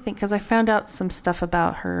really think, because I found out some stuff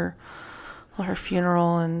about her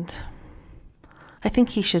funeral, and I think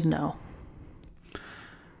he should know.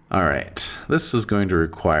 All right. This is going to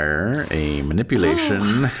require a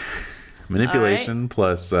manipulation. Manipulation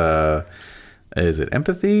plus, is it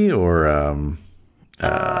empathy or,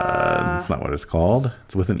 it's not what it's called.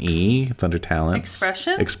 It's with an E. It's under talents.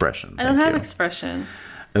 Expression? Expression. I don't have expression.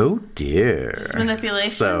 Oh dear. Just manipulation.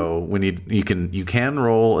 So when you can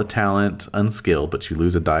roll a talent unskilled, but you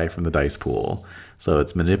lose a die from the dice pool. So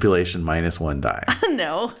it's manipulation minus 1 die.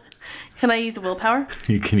 No. Can I use willpower?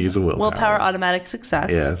 You can use a willpower. Willpower automatic success.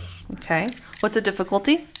 Yes. Okay. What's the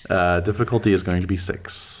difficulty? Difficulty is going to be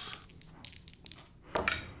 6.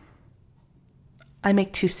 I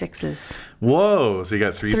make 2 6s. Whoa! So you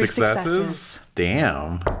got 3 3 successes?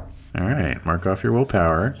 Damn. All right. Mark off your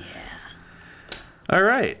willpower. Yeah. All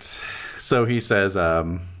right. So he says,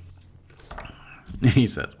 well,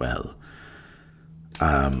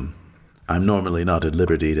 I'm normally not at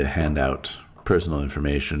liberty to hand out personal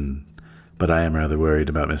information, but I am rather worried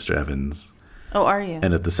about Mr. Evans. Oh, are you?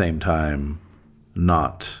 And at the same time,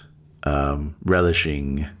 not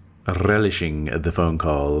relishing the phone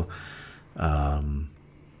call.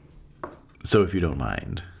 So if you don't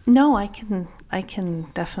mind. No, I can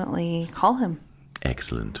definitely call him.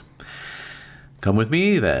 Excellent. Come with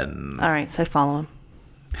me then. All right, so I follow him.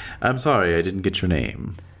 I'm sorry, I didn't get your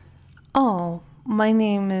name. Oh, my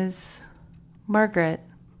name is Margaret.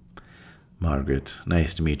 Margaret,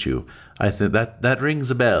 nice to meet you. I think that rings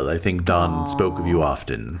a bell. I think Don spoke of you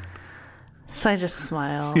often. So I just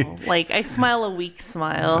smile. I smile a weak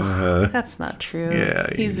smile. That's not true.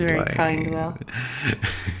 Yeah, he's very lying. kind though.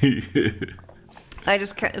 I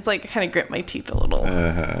just kind of grip my teeth a little.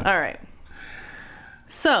 All right.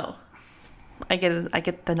 So, I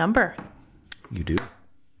get the number. You do.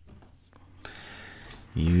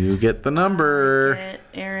 You get the number. Get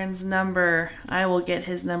Aaron's number. I will get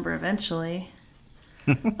his number eventually.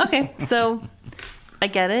 Okay, so I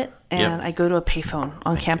get it, and I go to a payphone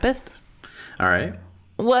on campus. All right.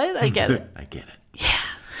 What? I get it. I get it. Yeah.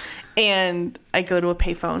 And I go to a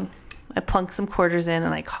payphone. I plunk some quarters in,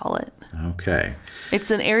 and I call it. Okay.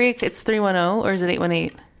 It's an area. It's 310, or is it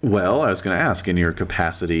 818? Well, I was going to ask, in your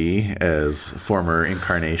capacity as former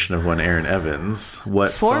incarnation of one Aaron Evans,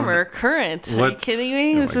 what current? Are you kidding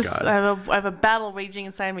me? Oh this my is God. I have a battle raging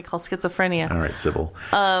inside me called schizophrenia. All right, Sybil.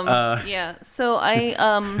 Yeah. So I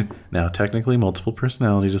Now, technically, multiple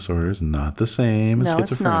personality disorder is not the same as no,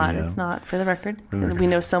 schizophrenia. it's not. It's not. For the record, we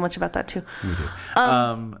know so much about that too.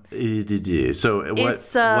 We do. So,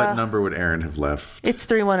 what number would Aaron have left? It's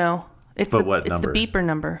 310. It's But what number? It's the beeper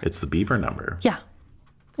number. It's the beeper number. Yeah.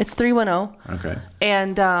 It's 310. Okay.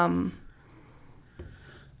 And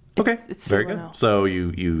Okay. it's Very 310. good. So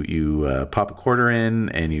you pop a quarter in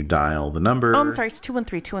and you dial the number. Oh, I'm sorry. It's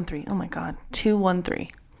 213. Oh my God. 213.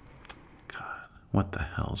 God, what the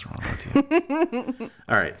hell's wrong with you?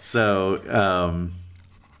 All right. So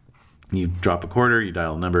you drop a quarter, you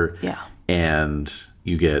dial a number. Yeah. And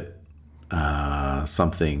you get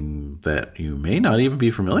something that you may not even be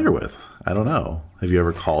familiar with. I don't know. Have you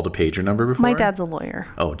ever called a pager number before? My dad's a lawyer.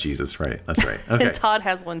 Oh, Jesus, right. That's right. Okay. And Todd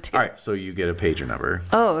has one too. All right, so you get a pager number.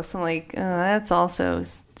 Oh, so that's also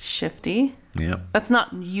shifty. Yep. That's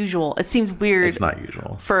not usual. It seems weird. It's not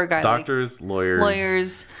usual. For a guy Doctors,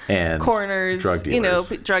 lawyers, and coroners, drug dealers.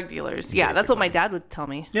 Drug dealers. Yeah, that's what my dad would tell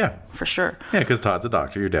me. Yeah. For sure. Yeah, because Todd's a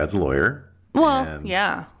doctor, your dad's a lawyer. Well,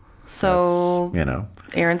 yeah. So, That's, you know,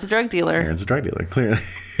 Aaron's a drug dealer. Aaron's a drug dealer. Clearly,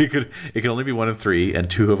 it can only be one of three, and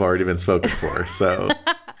two have already been spoken for. So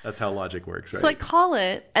that's how logic works, right? So I call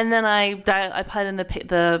it, and then I put in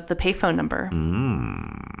the payphone number.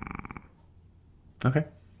 Okay.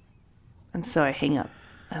 And so I hang up,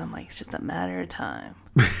 and I'm like, it's just a matter of time.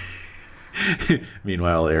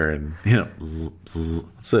 Meanwhile, Aaron, you know,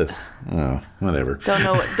 what's this? Oh, whatever.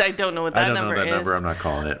 I don't know what that number is. Number. I'm not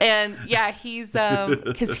calling it. And yeah, he's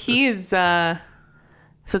because he is. So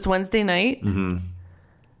it's Wednesday night.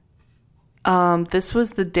 This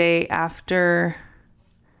was the day after.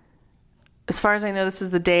 As far as I know, this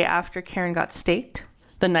was the day after Karen got staked.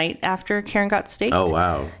 The night after Karen got staked. Oh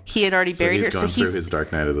wow! He had already buried her. So he's going through his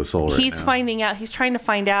dark night of the soul. He's right now. finding out. He's trying to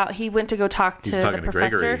find out. He went to go talk to the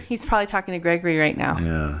professor. Gregory. He's probably talking to Gregory right now.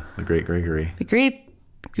 Yeah, the great Gregory. The great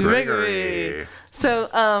Gregory.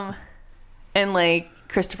 So, and like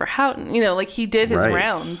Christopher Houghton, you know, like he did his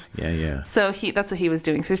rounds. Yeah. So that's what he was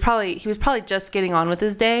doing. So he was probably just getting on with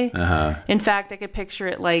his day. In fact, I could picture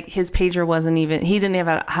it like his pager wasn't even. He didn't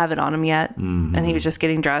have it on him yet, and he was just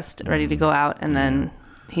getting dressed, ready to go out, and then.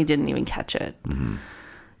 He didn't even catch it.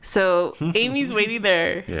 So Amy's waiting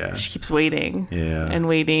there. Yeah. She keeps waiting. Yeah. And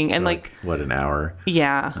waiting. And like what, an hour?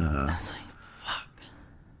 Yeah. I was like, fuck.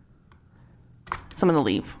 So I'm going to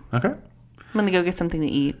leave. Okay. I'm going to go get something to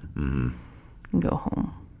eat. And go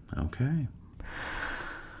home. Okay.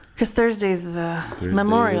 Because Thursday's the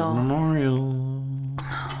memorial.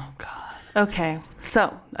 Oh, God. Okay.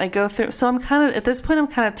 So I go through. So at this point, I'm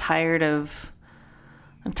kind of tired of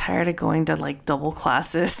going to like double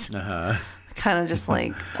classes. Kind of just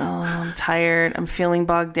like, oh, I'm tired. I'm feeling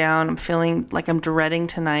bogged down. I'm feeling like I'm dreading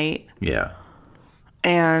tonight. Yeah.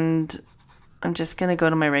 And I'm just going to go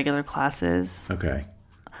to my regular classes. Okay.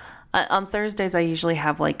 On Thursdays, I usually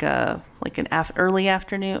have like an early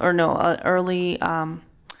afternoon or no, early, I'm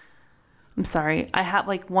sorry. I have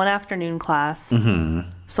like one afternoon class.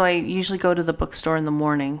 So I usually go to the bookstore in the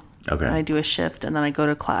morning. Okay. And I do a shift and then I go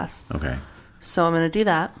to class. Okay. So I'm going to do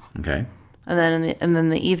that. Okay. And then in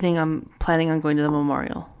the evening, I'm planning on going to the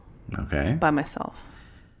memorial. Okay. By myself.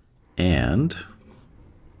 And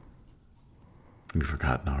you've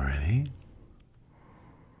forgotten already?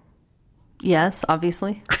 Yes,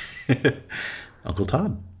 obviously. Uncle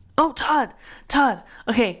Todd. Oh, Todd.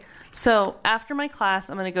 Okay. So after my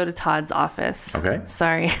class, I'm going to go to Todd's office. Okay.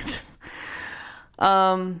 Sorry.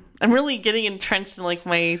 I'm really getting entrenched in like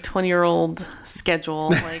my 20-year-old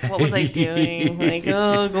schedule. Like, what was I doing? Like,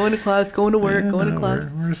 going to class, going to work, going to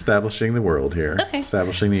class. We're establishing the world here. Okay.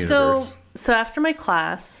 Establishing the universe. So after my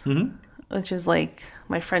class, which is like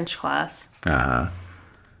my French class, I'm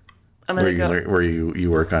gonna go. Where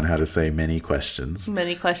you work on how to say many questions.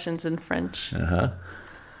 Many questions in French.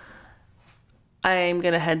 I'm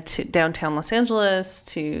gonna head to downtown Los Angeles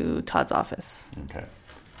to Todd's office. Okay.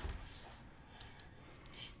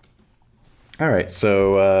 All right,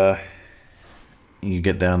 so you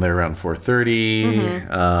get down there around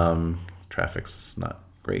 4:30. Traffic's not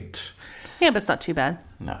great. Yeah, but it's not too bad.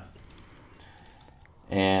 No.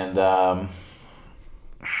 And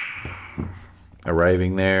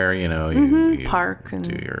arriving there, you know, you park and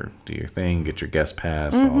do your thing, get your guest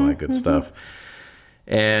pass, all that good stuff.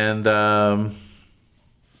 And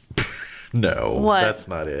no, what? That's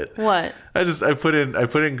not it. What? I put in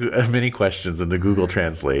many questions into Google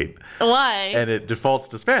Translate. Why? And it defaults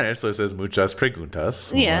to Spanish, so it says muchas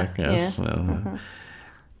preguntas. Yeah. Like, yes. Yeah. Well,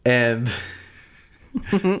 and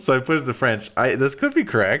so I put it to French. This could be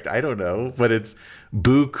correct. I don't know, but it's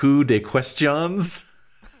beaucoup de questions.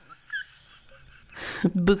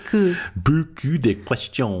 Beaucoup de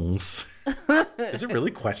questions. Is it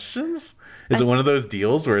really questions? Is it one of those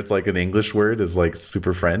deals where it's like an English word is like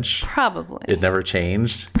super French? Probably. It never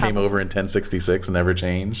changed. Came over in 1066 and never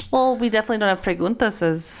changed. Well, we definitely don't have preguntas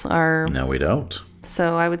as our... No, we don't.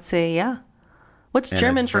 So I would say, yeah. What's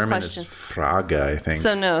German for question? German is Frage, I think.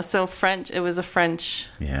 So French, it was a French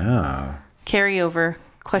carryover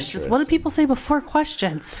questions. What did people say before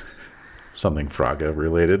questions? Something Frage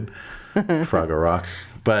related. Frage Rock.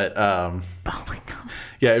 But, oh my God.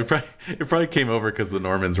 Yeah, it probably came over because the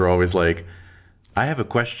Normans were always like, I have a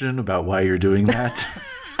question about why you're doing that.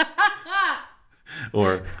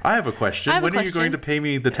 Or, I have a question. When are you going to pay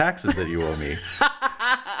me the taxes that you owe me?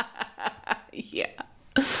 Yeah.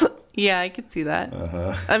 Yeah, I could see that.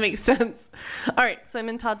 That makes sense. All right, so I'm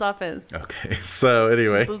in Todd's office. Okay, so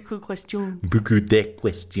anyway. Beaucoup questions. Beaucoup de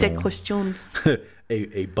questions. De questions.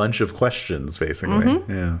 a bunch of questions, basically.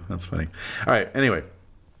 Yeah, that's funny. All right, anyway.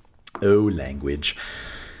 Oh, language.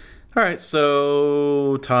 All right,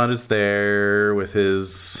 so Todd is there with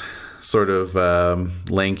his sort of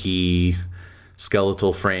lanky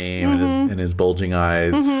skeletal frame and his bulging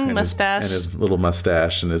eyes and mustache. his little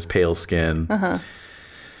mustache and his pale skin.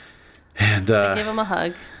 And I gave him a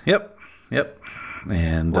hug. Yep.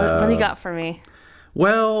 And What do you got for me?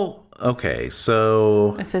 Well, okay,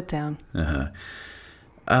 so I sit down.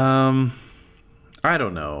 I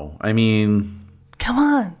don't know. I mean, Come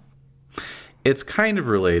on. it's kind of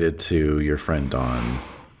related to your friend Dawn,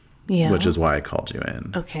 Yeah. which is why I called you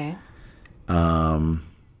in. Okay.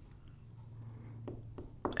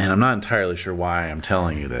 And I'm not entirely sure why I'm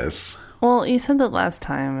telling you this. Well, you said that last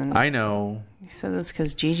time, and I know. you said this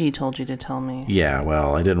because Gigi told you to tell me. Yeah,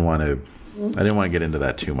 well, I didn't want to get into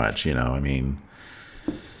that too much, you know. I mean,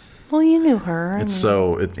 Well, you knew her.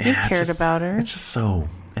 you cared about her. It's so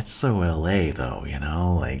LA though, you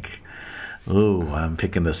know, like, ooh, I'm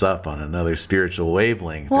picking this up on another spiritual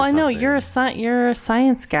wavelength. Well, or I know something. you're a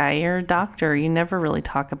science guy. You're a doctor. You never really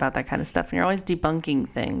talk about that kind of stuff, and you're always debunking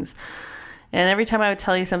things. And every time I would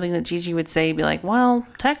tell you something that Gigi would say, you'd be like, "Well,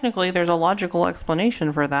 technically, there's a logical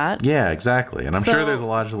explanation for that." Yeah, exactly. And I'm So- sure there's a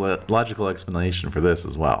logical explanation for this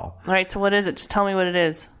as well. All right. So what is it? Just tell me what it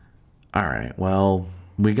is. All right. Well,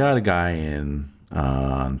 we got a guy in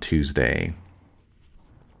on Tuesday,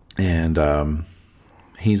 and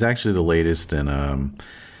he's actually the latest in.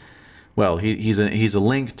 Well, he's a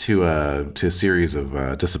link to a series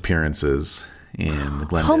of disappearances in the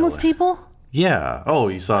Glendale. Homeless people. Yeah. Oh,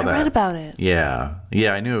 you saw that. I read about it. Yeah.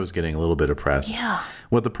 I knew it was getting a little bit of press. Yeah.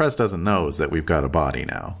 What the press doesn't know is that we've got a body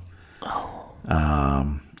now.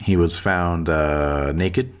 Oh. He was found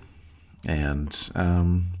naked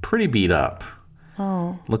and pretty beat up.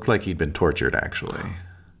 Oh, Looked like he'd been tortured, actually.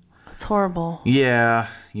 that's horrible. Yeah.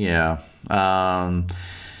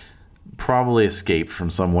 Probably escaped from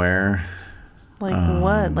somewhere. Like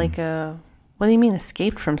what? What do you mean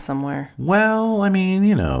escaped from somewhere? Well, I mean,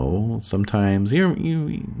 you know, sometimes you're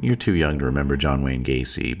too young to remember John Wayne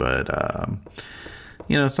Gacy, but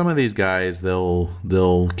you know, some of these guys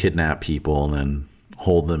they'll kidnap people and then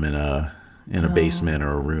hold them in a basement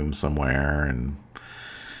or a room somewhere, and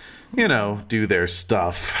you know, do their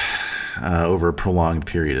stuff over a prolonged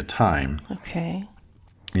period of time. Okay.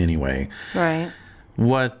 Anyway, Right.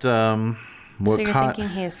 what So you're thinking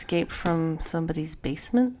he escaped from somebody's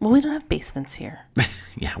basement? Well, we don't have basements here.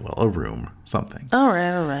 yeah, well, a room, something. All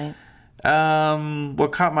right.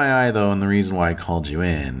 What caught my eye, though, and the reason why I called you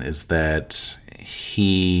in, is that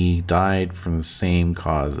he died from the same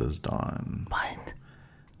cause as Dawn. What?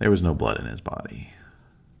 There was no blood in his body.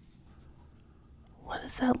 What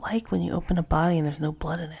is that like when you open a body and there's no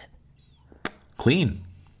blood in it? Clean.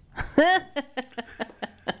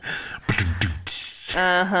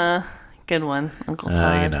 Good one, Uncle You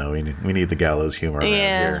Todd. know, we need the gallows humor around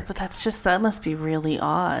here. But that must be really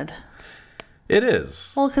odd. It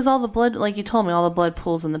is. Well, because all the blood, like you told me, all the blood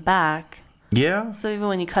pools in the back. Yeah. So even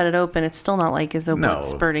when you cut it open, it's still not like as though No, blood's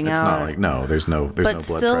spurting it's out. not like, no, there's no but blood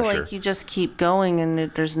still, pressure. like you just keep going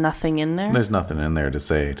and there's nothing in there. There's nothing in there to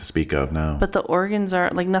speak of, no. But the organs are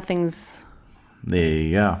like nothing's.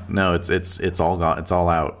 Yeah, no, it's all gone. It's all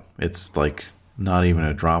out. It's like not even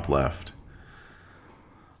a drop left.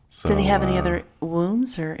 So, Did he have any other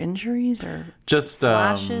wounds or injuries or just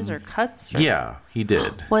slashes or cuts? Or... Yeah, he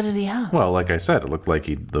did. What did he have? Well, like I said, it looked like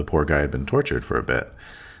the poor guy had been tortured for a bit.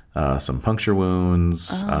 Some puncture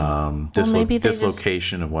wounds, maybe they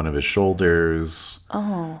dislocation of one of his shoulders.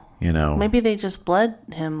 Oh, You know, maybe they just bled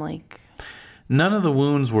him like. none of the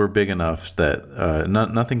wounds were big enough that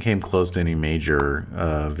nothing came close to any major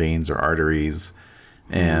veins or arteries,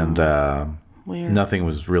 and Weird. nothing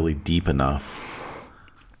was really deep enough.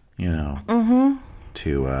 You know,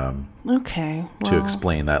 to Okay. to Well,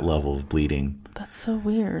 explain that level of bleeding. that's so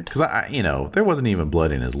weird. Because you know, there wasn't even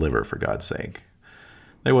blood in his liver, for God's sake.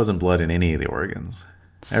 There wasn't blood in any of the organs.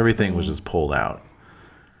 Everything was just pulled out.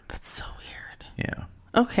 That's so weird. Yeah.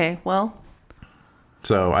 Okay. Well,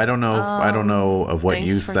 So I don't know. I don't know of what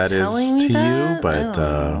thanks use for that is telling me to that. you, I but don't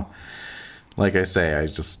know. like I say,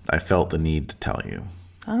 I felt the need to tell you.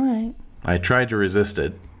 all right. I tried to resist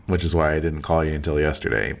it, which is why I didn't call you until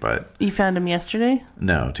yesterday. But You found him yesterday?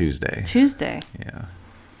 no, Tuesday. Tuesday. Yeah.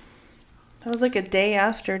 That was like a day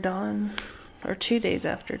after dawn. Or 2 days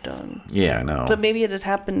after dawn. Yeah, no. But maybe it had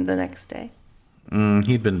happened the next day.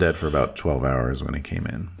 He'd been dead for about 12 hours when he came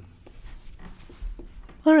in.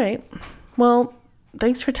 All right. Well,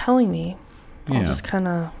 thanks for telling me. I'll Yeah. just kind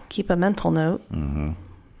of keep a mental note. Mm-hmm.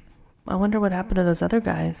 I wonder what happened to those other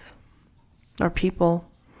guys. Or people.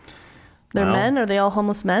 They're Well- men? Are they all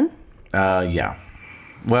homeless men? Yeah.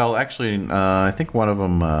 Well, actually, I think one of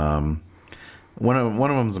them, one of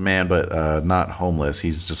them's a man, but not homeless.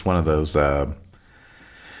 He's just one of those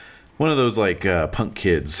one of those like punk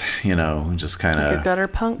kids, you know, just kind of Like a gutter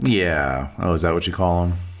punk? Yeah. Oh, is that what you call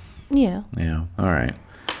them? Yeah. Yeah. All right.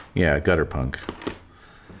 Yeah, gutter punk.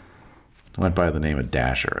 Went by the name of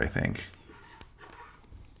Dasher, I think.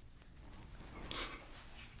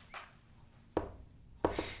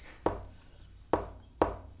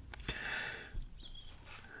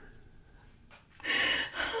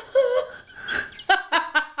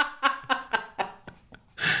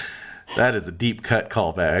 That is a deep cut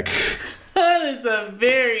callback. That is a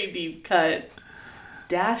very deep cut.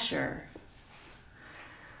 Dasher.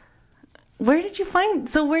 Where did you find...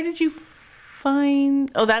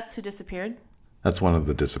 Oh, that's who disappeared? That's one of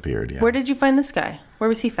the disappeared, yeah. Where did you find this guy? Where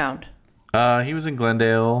was he found? He was in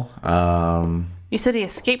Glendale. You said he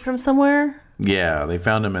escaped from somewhere? Yeah, they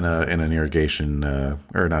found him in an irrigation,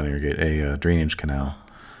 or not irrigate, a drainage canal.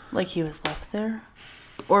 Like he was left there?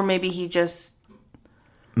 Or maybe he just...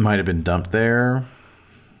 Might have been dumped there.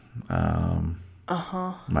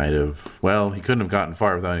 Might have. Well, he couldn't have gotten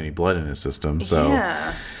far without any blood in his system, so...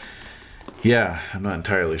 Yeah. Yeah, I'm not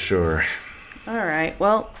entirely sure. All right.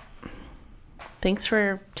 Well, thanks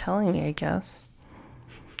for telling me, I guess.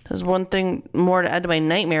 There's one thing more to add to my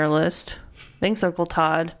nightmare list. Thanks, Uncle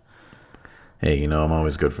Todd. Hey, you know, I'm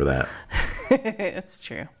always good for that. That's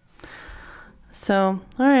true. So,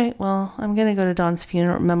 all right. Well, I'm going to go to Dawn's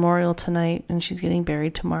memorial tonight, and she's getting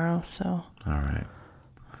buried tomorrow, so... All right.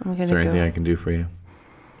 I'm gonna Is there go. anything I can do for you?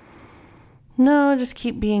 No, just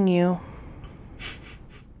keep being you.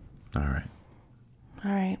 All right.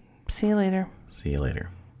 All right. See you later. See you later.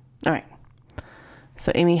 All right.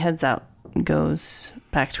 So Amy heads out, goes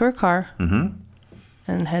back to her car, and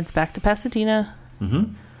heads back to Pasadena.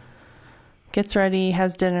 Gets ready,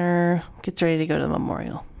 has dinner, gets ready to go to the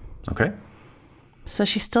memorial. Okay. So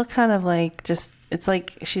she's still kind of like it's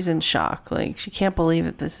like she's in shock. Like she can't believe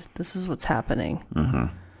that this is what's happening.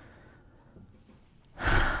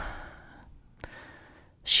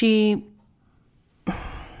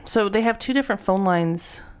 So they have two different phone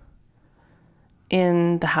lines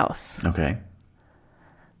in the house. Okay.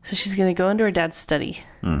 So she's going to go into her dad's study.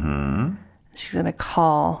 She's going to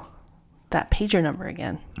call that pager number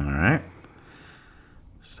again. All right.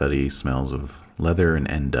 Study smells of leather and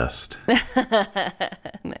end dust.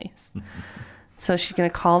 Nice. So she's going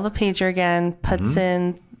to call the pager again, puts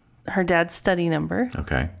in her dad's study number.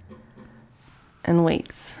 Okay. And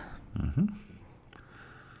waits.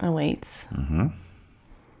 And waits.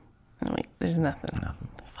 And wait, there's nothing.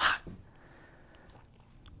 Fuck.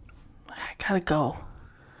 I gotta go.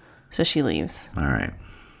 So she leaves. All right.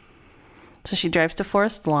 So she drives to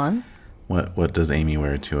Forest Lawn. What does Amy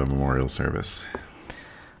wear to a memorial service?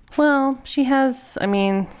 Well, she has,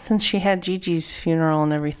 since she had Gigi's funeral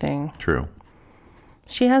and everything, True.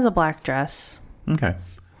 she has a black dress. Okay.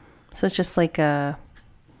 So it's just like a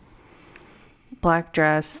black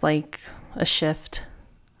dress, like a shift.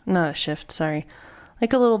 Not a shift, sorry.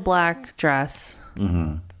 Like a little black dress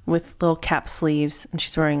with little cap sleeves. And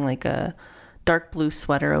she's wearing like a dark blue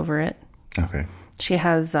sweater over it. Okay. She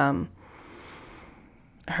has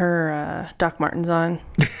her Doc Martens on.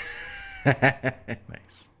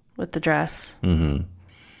 Nice. With the dress. And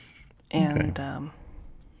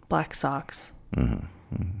black socks.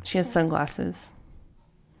 She has sunglasses.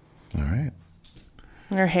 All right.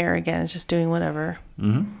 And her hair, again, is just doing whatever.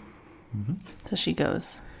 So she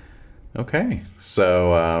goes. Okay.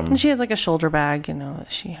 So... And she has like a shoulder bag,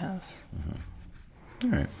 that she has. All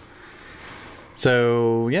right.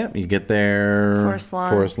 So, yeah, you get there. Forest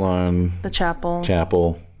Lawn. The chapel.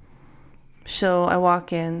 So I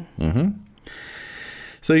walk in.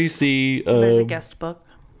 So you see... There's a guest book.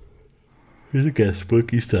 There's a guest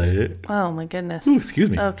book. You sign it. Oh, my goodness. Ooh, excuse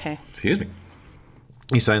me. Okay. Excuse me.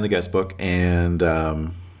 You sign the guest book and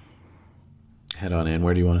head on in.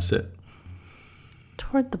 Where do you want to sit?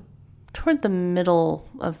 Toward the middle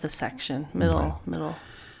of the section. Middle.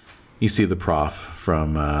 You see the prof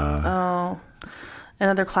from... And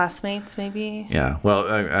other classmates, maybe? Yeah. Well,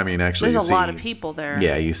 actually... There's a lot of people there.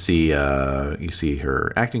 Yeah, you see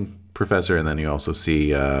her acting professor, and then you also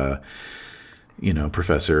see,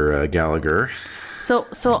 Professor Gallagher. So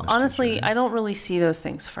honestly, I don't really see those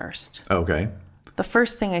things first. Okay. The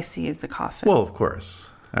first thing I see is the coffin. Well, of course.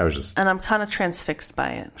 And I'm kind of transfixed by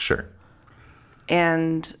it. Sure.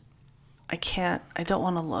 And I don't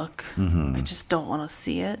want to look. I just don't want to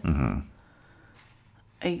see it.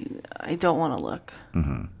 I don't want to look.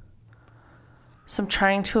 So I'm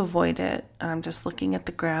trying to avoid it, and I'm just looking at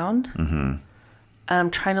the ground. And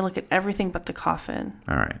I'm trying to look at everything but the coffin.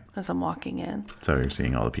 All right. As I'm walking in. So you're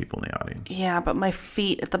seeing all the people in the audience. Yeah, but my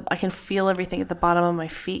feet I can feel everything at the bottom of my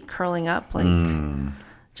feet curling up, like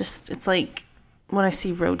it's like when I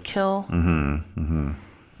see roadkill.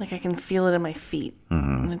 Like I can feel it in my feet,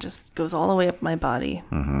 and it just goes all the way up my body.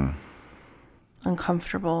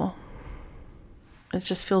 Uncomfortable. It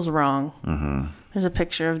just feels wrong. There's a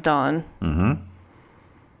picture of Dawn.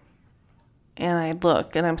 And I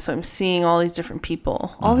look, and I'm seeing all these different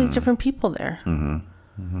people. All these different people there.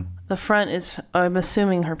 The front is, I'm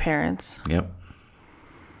assuming, her parents. Yep.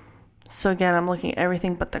 So again, I'm looking at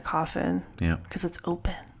everything but the coffin. Yep. Because it's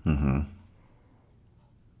open.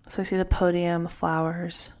 So I see the podium, the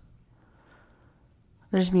flowers.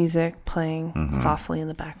 There's music playing softly in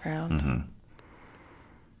the background.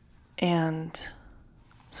 And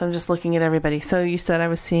so I'm just looking at everybody. So you said I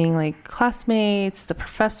was seeing like classmates, the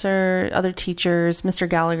professor, other teachers. Mr.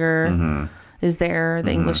 Gallagher is there,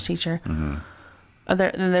 the English teacher. And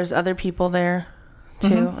there's other people there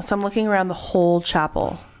too. So I'm looking around the whole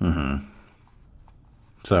chapel.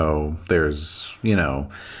 So there's,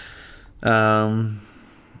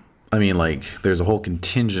 I mean, like, there's a whole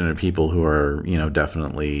contingent of people who are,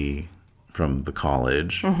 definitely from the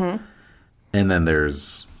college. And then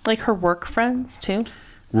there's... Like her work friends, too?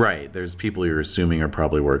 Right. There's people you're assuming are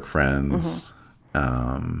probably work friends.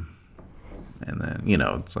 And then,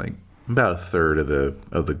 it's like about a third of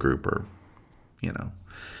the group are,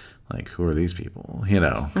 like, who are these people? Kind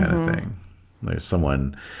of thing. There's some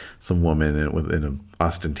woman in an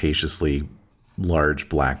ostentatiously large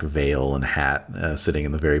black veil and hat sitting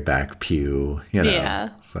in the very back pew, Yeah.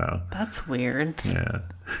 So that's weird. Yeah.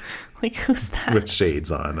 Like, who's that? With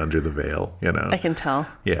shades on under the veil, I can tell.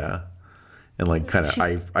 Yeah. And like kind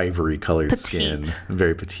of ivory colored skin.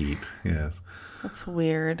 Very petite. Yes. That's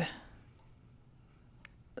weird.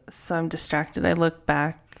 So I'm distracted. I look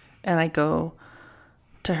back and I go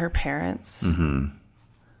to her parents.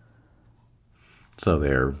 So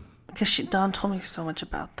they're... Because Dawn told me so much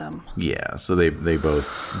about them. Yeah, so they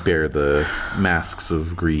both bear the masks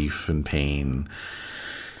of grief and pain.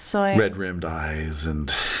 So red-rimmed eyes and...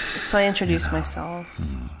 So I introduce myself.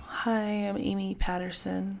 Hi, I'm Amy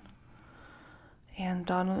Patterson. And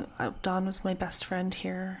Dawn was my best friend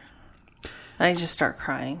here. And I just start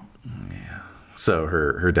crying. Yeah. So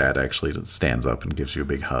her dad actually stands up and gives you a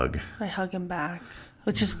big hug. I hug him back,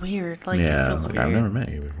 which is weird. Like, yeah, it feels weird. I've never met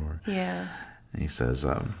you before. Yeah. And he says,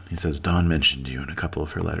 Dawn mentioned you in a couple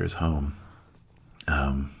of her letters home.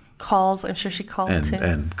 Calls. I'm sure she called too.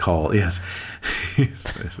 And call, yes. He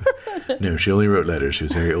says, no, she only wrote letters. She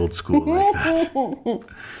was very old school like that.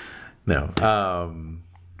 No.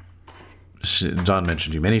 Dawn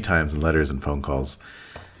mentioned you many times in letters and phone calls.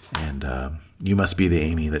 And you must be the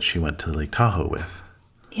Amy that she went to Lake Tahoe with.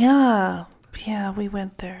 Yeah. Yeah, we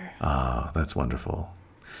went there. Ah, that's wonderful.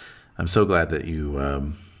 I'm so glad that you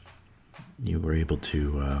were able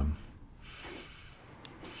to,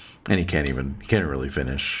 and he can't really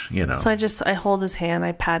finish, So I hold his hand,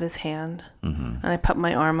 I pat his hand, and I put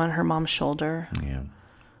my arm on her mom's shoulder. Yeah.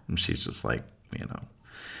 And she's just like,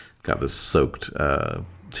 got this soaked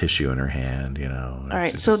tissue in her hand, All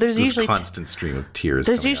right, so there's usually constant stream of tears.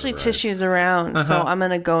 There's usually tissues around, so I'm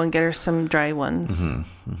going to go and get her some dry ones and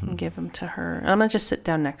give them to her. And I'm going to just sit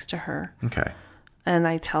down next to her. Okay. And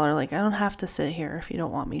I tell her, like, I don't have to sit here if you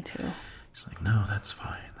don't want me to. She's like, no, that's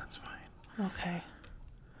fine. That's fine. Okay.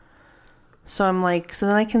 So I'm like, so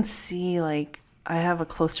then I can see, like, I have a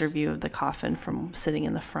closer view of the coffin from sitting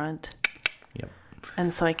in the front. Yep.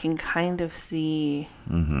 And so I can kind of see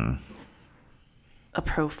a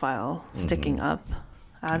profile sticking up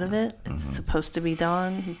out of it. It's supposed to be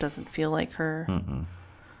Dawn. It doesn't feel like her.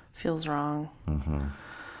 Feels wrong.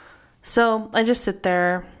 So I just sit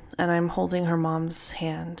there, and I'm holding her mom's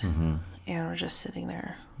hand, and we're just sitting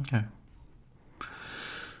there. Okay.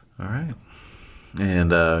 All right.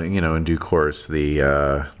 And, in due course,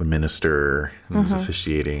 the minister who's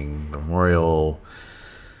officiating the memorial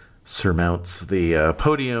surmounts the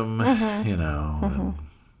podium, and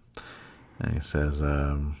he says,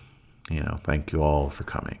 thank you all for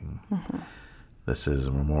coming. This is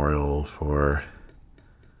a memorial for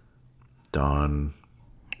Dawn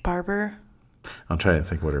Barber? I'm trying to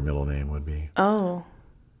think what her middle name would be. Oh.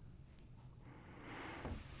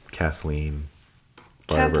 Kathleen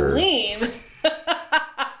Barber. Kathleen?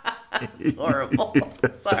 It's horrible.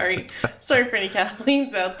 Sorry for any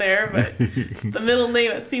Kathleens out there, but the middle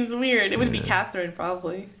name, it seems weird. It would be Catherine,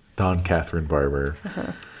 probably. Dawn Catherine Barber.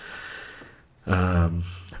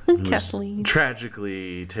 Kathleen.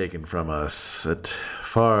 Tragically taken from us at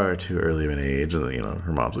far too early of an age. And,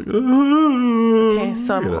 her mom's like, oh, okay,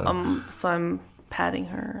 so I'm patting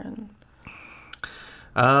her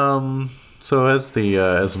and. So as the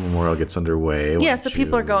memorial gets underway, so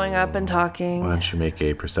people are going up and talking. Why don't you make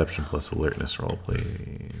a perception plus alertness roll,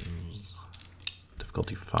 please?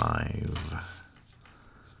 difficulty 5.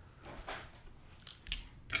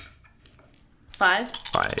 5.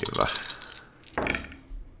 5.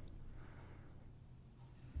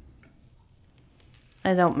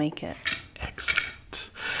 I don't make it.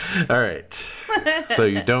 Excellent. All right. So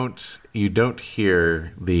you don't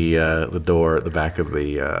hear the door at the back of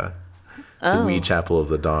the wee chapel of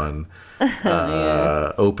the dawn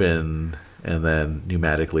open and then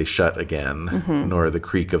pneumatically shut again, nor the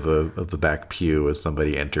creak of the back pew as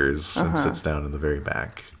somebody enters and sits down in the very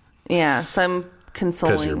back. Yeah, so I'm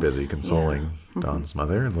consoling. Because you're busy consoling Dawn's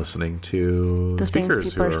mother and listening to The things speakers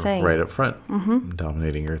people who are saying. right up front,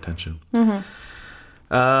 dominating your attention.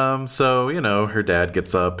 So, her dad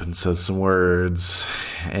gets up and says some words,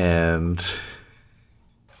 and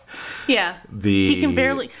yeah, he can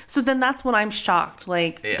barely. So then that's when I'm shocked.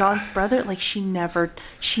 Like Dawn's brother, like she never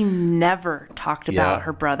talked about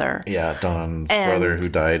her brother. Yeah, Dawn's brother who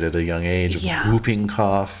died at a young age of whooping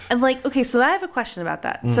cough. And like, okay, so I have a question about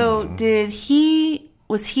that. So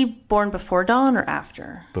was he born before Dawn or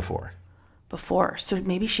after? Before. So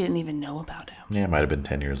maybe she didn't even know about him. Yeah, might have been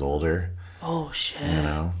 10 years older. Oh shit.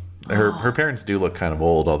 Her parents do look kind of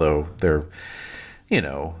old, although they're,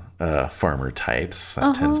 farmer types.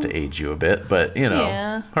 That tends to age you a bit, but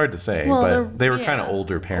hard to say. Well, but they were kind of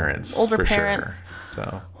older parents. Older parents. Sure.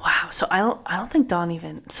 So wow. So I don't think Dawn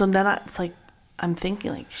even. So then it's like I'm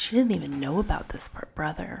thinking like she didn't even know about this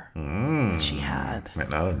brother that she had. Might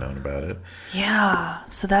not have known about it. Yeah.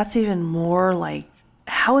 So that's even more like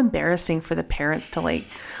how embarrassing for the parents to like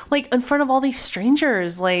in front of all these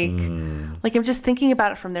strangers. Like I'm just thinking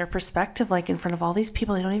about it from their perspective. Like in front of all these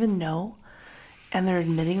people they don't even know. And they're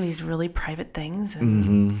admitting these really private things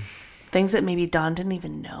and things that maybe Dawn didn't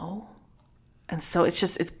even know. And so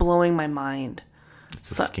it's blowing my mind.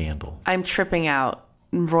 It's a scandal. I'm tripping out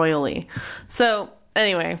royally. So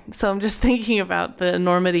anyway, I'm just thinking about the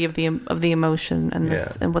enormity of the emotion and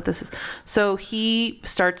this and what this is. So he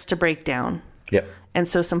starts to break down. Yep. And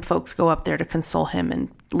so some folks go up there to console him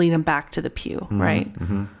and lead him back to the pew, right?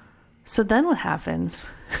 Mm-hmm. So then what happens?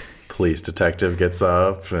 Police detective gets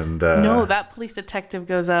up and... No, that police detective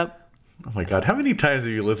goes up. Oh my God, how many times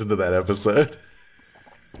have you listened to that episode?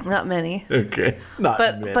 Not many. Okay, not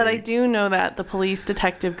many. But I do know that the police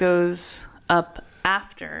detective goes up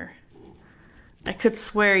after. I could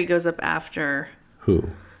swear he goes up after... Who?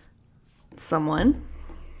 Someone.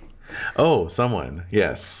 Oh, someone.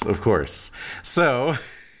 Yes, of course. So,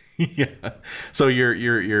 yeah. So you're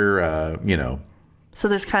So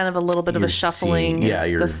there's kind of a little bit of a shuffling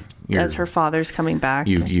as her father's coming back.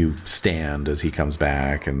 You stand as he comes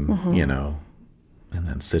back and, and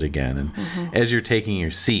then sit again. And as you're taking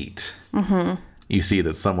your seat, you see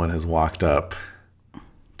that someone has walked up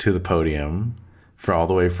to the podium all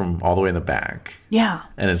the way in the back. Yeah.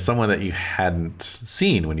 And it's someone that you hadn't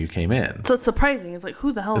seen when you came in. So it's surprising. It's like,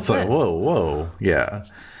 who the hell is this? It's like, whoa. Yeah.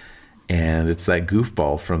 And it's that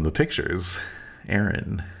goofball from the pictures,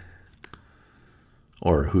 Aaron.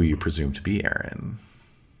 Or who you presume to be Aaron.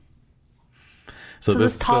 So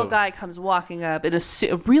this tall guy comes walking up in a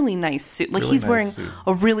really nice suit. Like he's wearing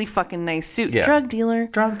a really fucking nice suit. Yeah. Drug dealer.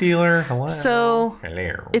 Hello. So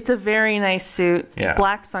hello. It's a very nice suit. It's yeah.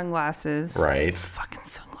 Black sunglasses. Right. It's fucking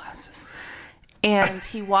sunglasses. And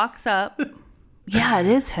he walks up. Yeah, it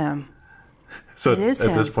is him. So at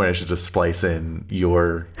this point, I should just splice in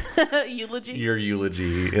your eulogy. Your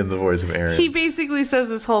eulogy in the voice of Aaron. He basically says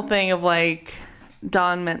this whole thing of like,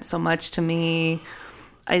 Dawn meant so much to me.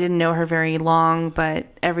 I didn't know her very long, but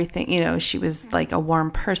everything, she was like a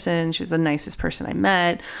warm person. She was the nicest person I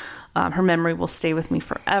met. Her memory will stay with me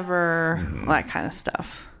forever. All that kind of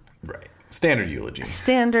stuff. Right. Standard eulogy.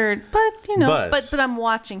 Standard, but I'm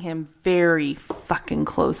watching him very fucking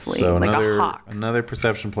closely, so like a hawk. Another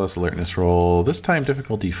perception plus alertness roll. This time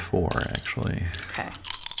difficulty 4, actually. Okay.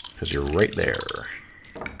 Because you're right there.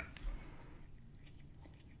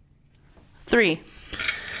 3.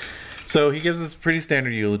 So he gives us pretty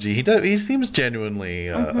standard eulogy. He seems genuinely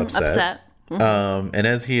upset. And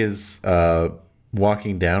as he is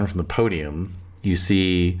walking down from the podium, you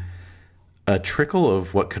see a trickle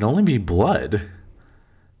of what could only be blood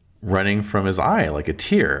running from his eye, like a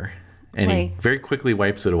tear. And he very quickly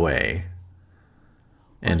wipes it away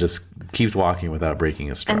and just keeps walking without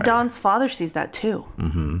breaking a stride. And Dawn's father sees that too.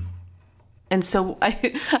 Mm-hmm. And so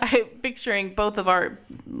I'm picturing both of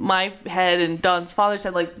my head and Dawn's father's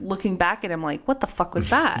head, like looking back at him, like, what the fuck was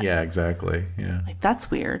that? Yeah, exactly. Yeah. Like,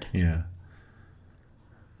 that's weird. Yeah.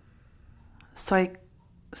 So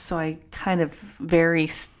I kind of very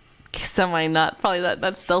not probably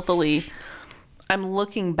that stealthily, I'm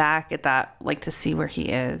looking back at that, like, to see where he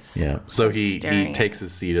is. Yeah. So I'm he staring at takes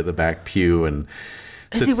his seat at the back pew and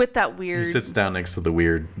Is he with that weird? He sits down next to the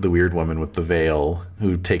weird woman with the veil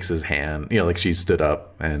who takes his hand. You know, like she stood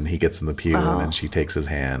up and he gets in the pew and then she takes his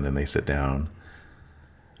hand and they sit down.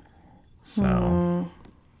 So.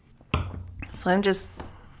 So I'm just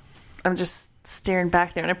staring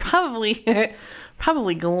back there, and I probably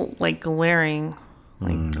glaring,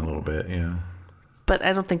 like A little bit, yeah. But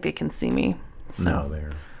I don't think they can see me. So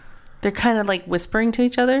No, they're kind of like whispering to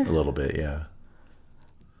each other. a little bit, yeah.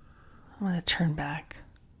 I'm gonna turn back.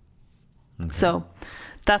 Okay. So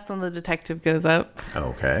that's when the detective goes up.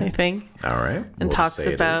 Okay. I think. All right. And talks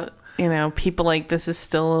about, people like, this is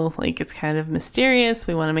still like, it's kind of mysterious.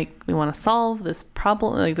 We want to solve this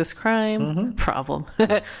problem, like this crime problem.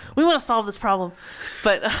 We want to solve this problem,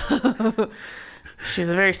 but she's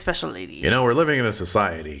a very special lady. We're living in a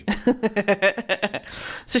society.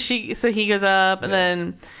 So he goes up, and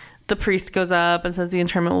then the priest goes up and says the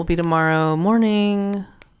interment will be tomorrow morning.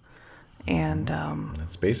 And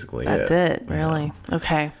that's basically that's it, really. Yeah.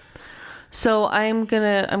 Okay. So I'm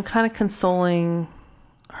kind of consoling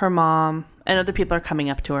her mom, and other people are coming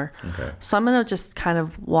up to her. Okay. So I'm gonna just kind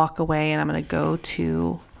of walk away, and I'm gonna go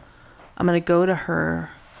to her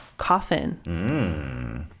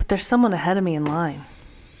coffin. But there's someone ahead of me in line.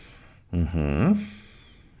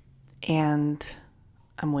 And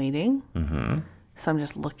I'm waiting. So I'm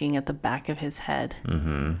just looking at the back of his head.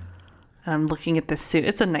 And I'm looking at this suit.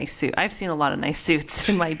 It's a nice suit. I've seen a lot of nice suits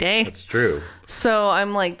in my day. That's true. So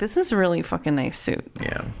I'm like, this is a really fucking nice suit.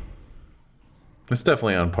 Yeah. It's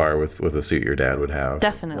definitely on par with a suit your dad would have.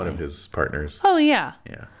 Definitely. One of his partners. Oh, yeah.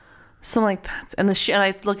 Yeah. So I'm like, and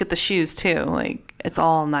I look at the shoes too. Like, it's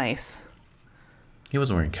all nice. He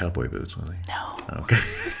wasn't wearing cowboy boots, was he? No. Okay.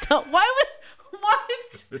 So what? Why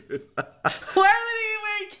would he be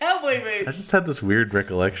wearing cowboy boots? I just had this weird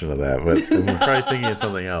recollection of that, but I'm probably thinking of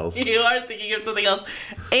something else. You are thinking of something else.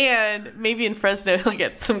 And maybe in Fresno he'll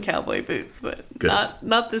get some cowboy boots, but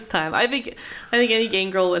not this time. I think any gang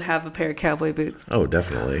girl would have a pair of cowboy boots. Oh,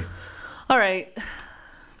 definitely. All right.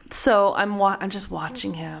 So I'm just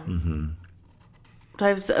watching him. Do I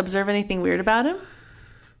observe anything weird about him?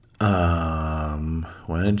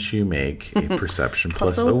 Why don't you make a perception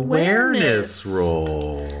plus awareness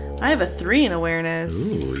roll? I have a 3 in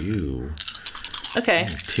awareness. Ooh, you. Okay.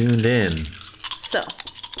 Tuned in. So,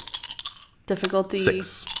 difficulty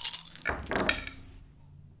 6.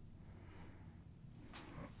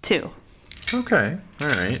 2. Okay. All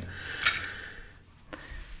right.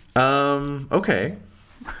 Okay.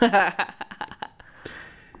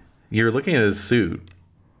 You're looking at his suit,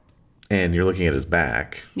 and you're looking at his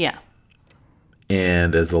back. Yeah.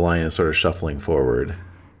 And as the line is sort of shuffling forward,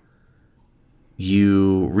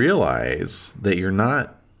 you realize that you're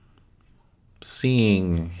not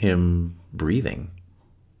seeing him breathing.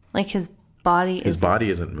 Like his body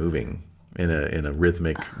isn't moving in a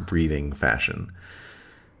rhythmic breathing fashion.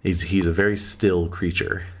 He's a very still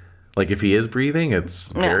creature. Like if he is breathing,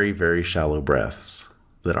 it's very, very shallow breaths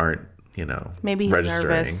that aren't, maybe he's registering.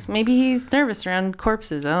 nervous. Maybe he's nervous around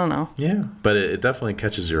corpses. I don't know. Yeah, but it definitely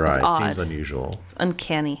catches your eye. Odd. It seems unusual. It's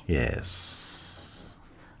uncanny. Yes.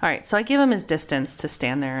 All right, so I give him his distance to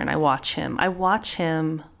stand there, and I watch him. I watch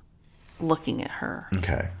him looking at her.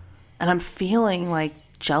 Okay. And I'm feeling like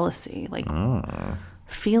jealousy, like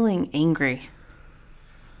feeling angry.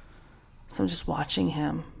 So I'm just watching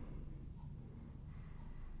him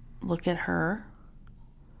look at her.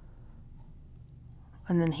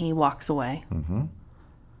 And then he walks away.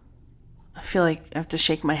 I feel like I have to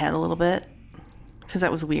shake my head a little bit because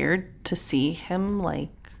that was weird to see him like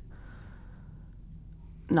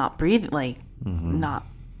not breathing, like not.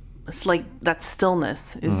 It's like that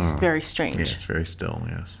stillness is very strange. Yeah, it's very still.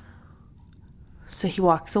 Yes. So he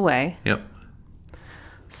walks away. Yep.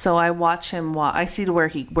 So I watch him. I see to where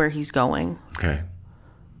he's going. Okay.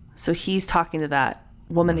 So he's talking to that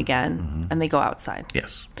woman again, and they go outside.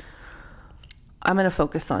 Yes. I'm going to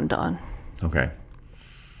focus on Dawn. Okay.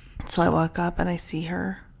 So I walk up and I see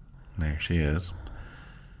her. There she is.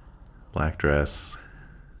 Black dress.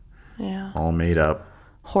 Yeah. All made up.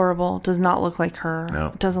 Horrible. Does not look like her.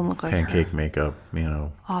 No. Doesn't look like Pancake her. makeup,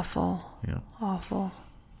 Awful. Yeah. Awful.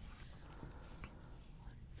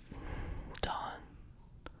 Dawn.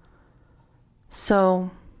 So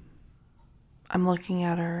I'm looking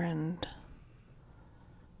at her and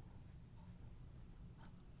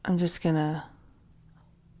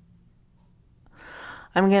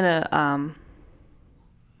I'm gonna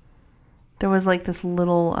there was like this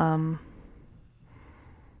little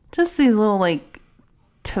just these little like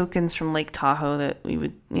tokens from Lake Tahoe that we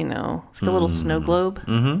would, it's like a little snow globe.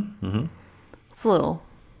 It's a little.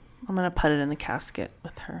 I'm going to put it in the casket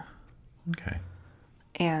with her. Okay.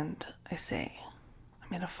 And I say, I'm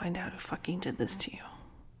going to find out who fucking did this to you.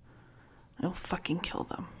 I will fucking kill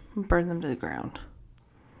them. And burn them to the ground.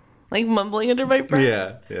 Like mumbling under my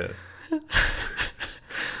breath. Yeah.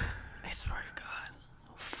 I swear to God, I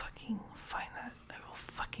will fucking find that. I will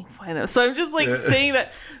fucking find that. So I'm just like saying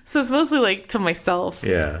that. So it's mostly like to myself.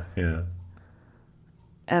 Yeah.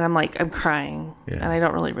 And I'm like, I'm crying. Yeah. And I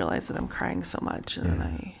don't really realize that I'm crying so much. And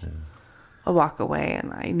I walk away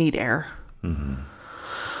and I need air. Mm-hmm.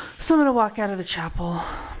 So I'm going to walk out of the chapel.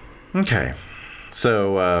 Okay.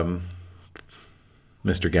 So,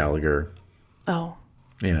 Mr. Gallagher. Oh.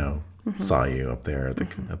 Saw you up there at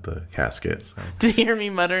the casket. So. Did you hear me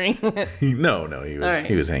muttering? No,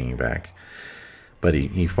 he was hanging back. But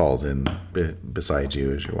he falls in beside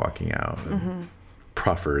you as you're walking out and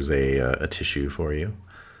proffers a tissue for you.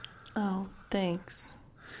 Oh, thanks.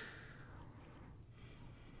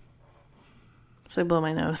 So I blow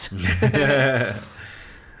my nose.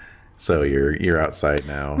 So you're outside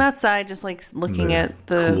now. I'm outside just like looking at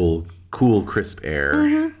the cool, crisp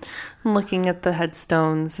air. I'm looking at the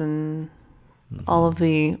headstones and all of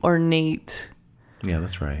the ornate. Yeah,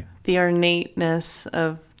 that's right. The ornateness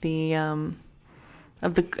of the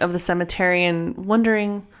cemetery, and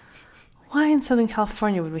wondering why in Southern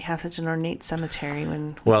California would we have such an ornate cemetery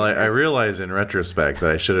when... Well, I realize in retrospect that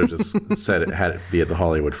I should have just said it had to be at the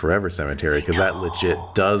Hollywood Forever Cemetery, because that legit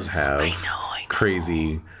does have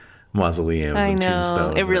crazy mausoleums and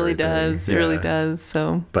tombstones. It really does. It really does.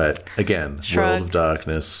 So, but again, World of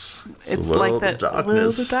Darkness. It's like that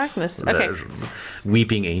World of Darkness. Okay.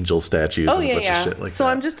 Weeping angel statues. Oh, and a bunch of shit like so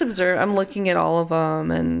that. I'm just I'm looking at all of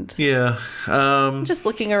them and just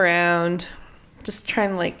looking around, just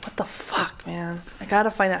trying to like, what the fuck, man? I gotta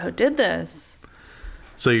find out who did this.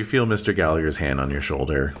 So you feel Mr. Gallagher's hand on your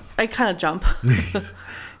shoulder. I kind of jump. He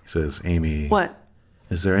says, Amy. What?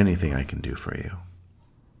 Is there anything I can do for you?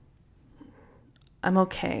 I'm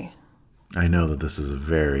okay. I know that this is a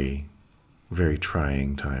very, very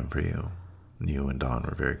trying time for you. You and Dawn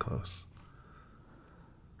were very close.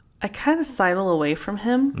 I kind of sidle away from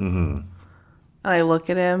him. Mm-hmm. And I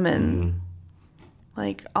look at him and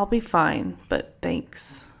like, I'll be fine, but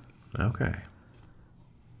thanks. Okay.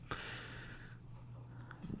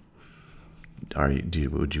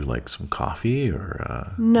 Would you like some coffee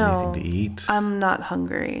or anything to eat? I'm not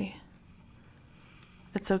hungry.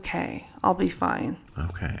 It's okay. I'll be fine.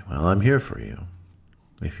 Okay. Well, I'm here for you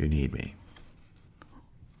if you need me.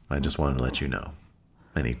 I just wanted to let you know.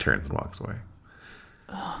 And he turns and walks away.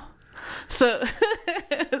 Oh. So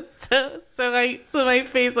my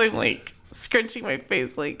face, I'm like scrunching my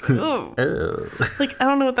face like, oh. Like, I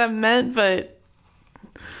don't know what that meant, but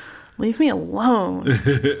leave me alone.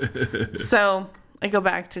 So I go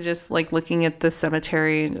back to just like looking at the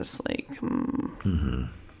cemetery and just like,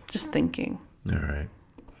 just thinking. All right.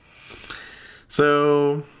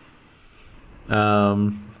 So,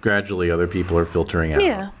 gradually other people are filtering out.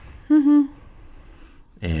 Yeah. Mm-hmm.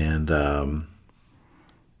 And,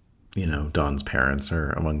 Dawn's parents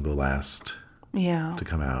are among the last to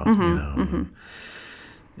come out,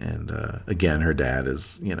 And, again, her dad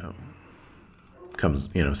is, comes,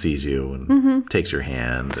 sees you and takes your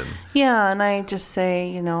hand. And yeah, and I just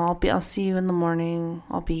say, I'll see you in the morning.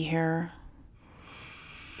 I'll be here.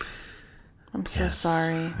 I'm so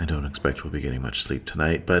sorry. I don't expect we'll be getting much sleep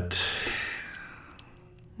tonight, but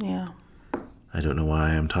yeah. I don't know why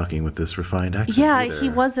I'm talking with this refined accent. Yeah, either. he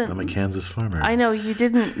wasn't. I'm a Kansas farmer. I know you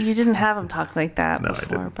didn't have him talk like that before, I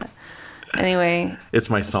didn't. But anyway, it's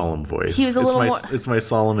my solemn voice. He was a little more. It's my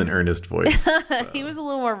solemn and earnest voice. So. He was a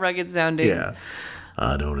little more rugged sounding. Yeah.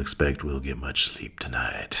 I don't expect we'll get much sleep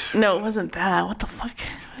tonight. No, it wasn't that. What the fuck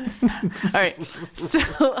is that? All right.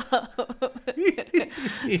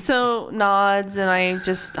 So nods, and I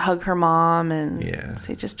just hug her mom and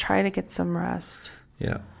say, just try to get some rest.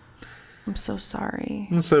 Yeah. I'm so sorry.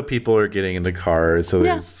 And so people are getting into cars. So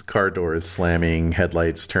there's car doors slamming,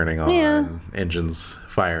 headlights turning on, engines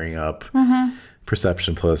firing up. Mm-hmm.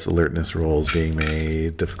 Perception plus alertness rolls being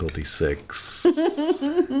made. Difficulty 6.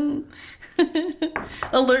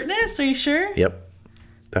 Alertness? Are you sure? Yep.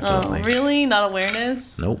 Definitely. Oh, really? Not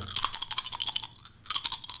awareness? Nope.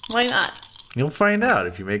 Why not? You'll find out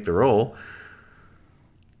if you make the roll.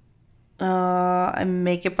 I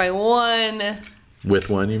make it by 1. With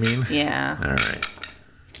 1, you mean? Yeah. All right.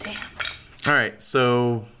 Damn. All right.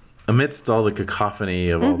 So amidst all the cacophony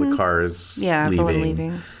of all the cars everyone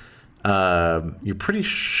leaving. You're pretty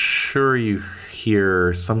sure you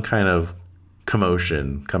hear some kind of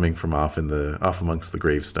commotion coming from off amongst the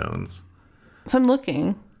gravestones. So I'm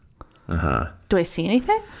looking. Uh-huh. Do I see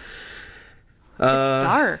anything?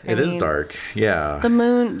 dark. It is dark. Yeah. The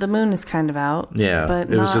moon is kind of out. Yeah.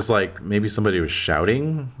 But it was just like maybe somebody was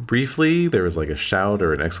shouting briefly. There was like a shout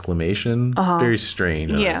or an exclamation. Very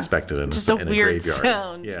strange and unexpected in just a a weird graveyard.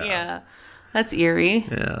 sound. Yeah. That's eerie.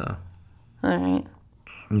 Yeah. All right.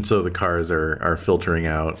 And so the cars are filtering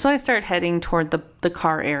out. So I start heading toward the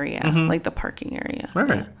car area, like the parking area. All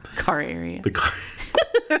right. Yeah. Car area.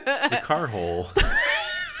 The car hole.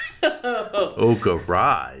 Oh,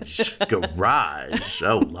 garage.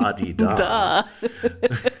 Oh, la-di-da. Duh.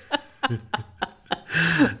 All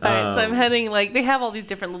right, so I'm heading, like, they have all these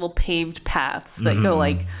different little paved paths that go,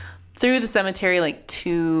 like, through the cemetery, like,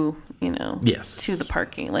 to, Yes. to the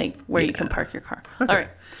parking, like, where you can park your car. Okay. All right.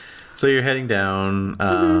 So you're heading down,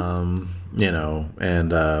 and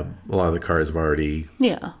a lot of the cars have already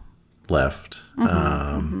left.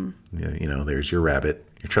 There's your rabbit,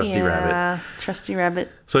 your trusty rabbit. Yeah, trusty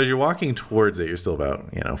rabbit. So as you're walking towards it, you're still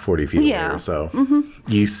about 40 feet away or so.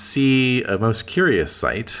 You see a most curious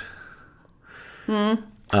sight.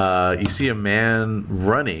 You see a man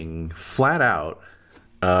running flat out,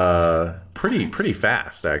 pretty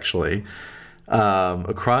fast actually,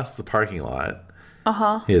 across the parking lot.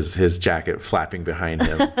 His jacket flapping behind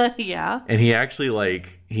him. Yeah. And he actually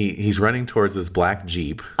he's running towards this black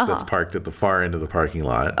Jeep that's parked at the far end of the parking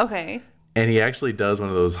lot. Okay. And he actually does one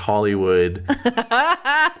of those Hollywood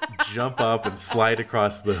jump up and slide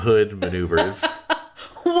across the hood maneuvers.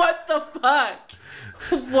 What the fuck?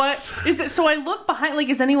 What is it? So I look behind, like,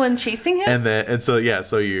 is anyone chasing him? So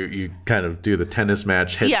you kind of do the tennis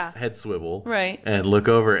match head swivel. Right. And look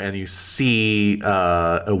over and you see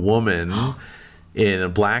a woman in a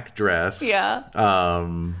black dress. Yeah.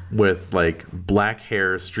 With like black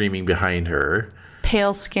hair streaming behind her.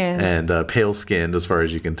 Pale skin. And pale skinned as far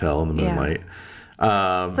as you can tell in the moonlight.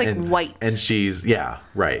 It's like white. And she's,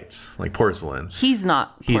 right. Like porcelain. He's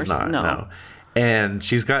not porcelain. He's not, no. And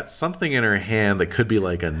she's got something in her hand that could be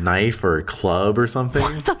like a knife or a club or something.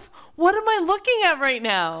 What am I looking at right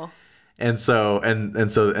now? And so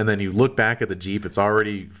then you look back at the Jeep. It's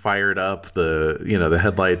already fired up. The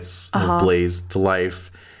headlights have blazed to life,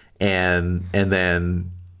 and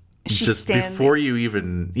then she's just standing. before you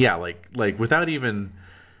even like without even.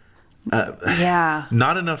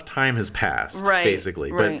 Not enough time has passed,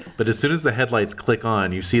 basically. Right. But as soon as the headlights click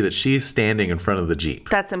on, you see that she's standing in front of the Jeep.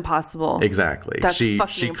 That's impossible. Exactly. That's she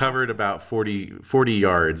fucking covered about 40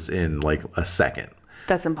 yards in like a second.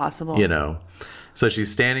 That's impossible. So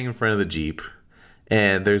she's standing in front of the Jeep,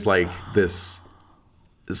 and there's like this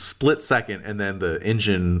split second, and then the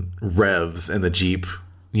engine revs and the Jeep,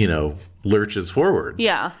 lurches forward.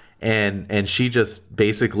 Yeah. And she just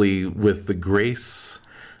basically, with the grace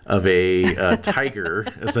of a tiger,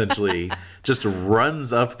 essentially, just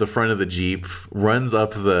runs up the front of the Jeep, runs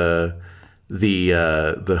up the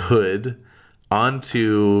hood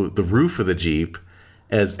onto the roof of the Jeep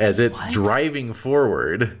as it's driving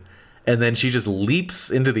forward, and then she just leaps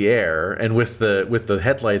into the air, and with the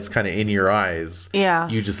headlights kind of in your eyes,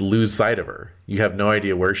 you just lose sight of her. You have no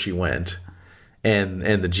idea where she went. And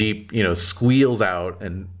the Jeep, squeals out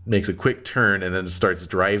and makes a quick turn, and then starts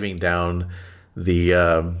driving down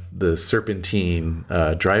the serpentine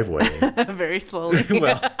driveway very slowly.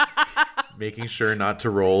 well, making sure not to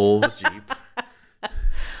roll the Jeep.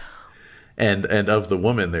 And of the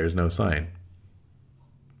woman, there's no sign.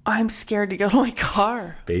 I'm scared to go to my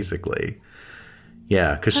car. Basically,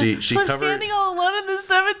 yeah, because she so I'm covered, standing all alone in the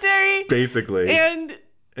cemetery. Basically, and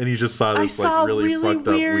you just saw this really fucked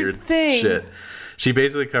up weird thing. Shit. She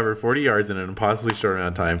basically covered 40 yards in an impossibly short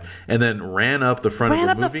amount of time, and then ran up the front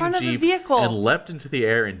of a moving Jeep and leapt into the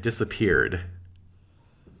air and disappeared.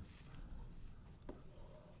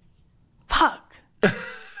 Fuck.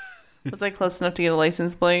 Was I close enough to get a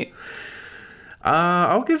license plate?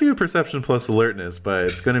 I'll give you a perception plus alertness, but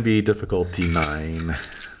it's going to be difficulty 9.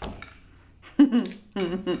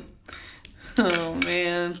 Oh,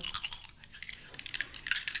 man.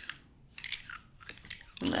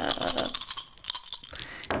 No.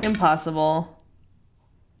 Impossible.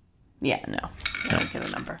 Yeah, no. I don't get a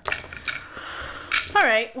number. All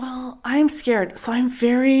right. Well, I'm scared. So I'm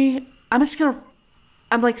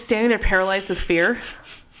like standing there paralyzed with fear.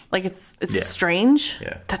 Like it's strange.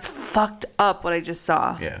 Yeah. That's fucked up what I just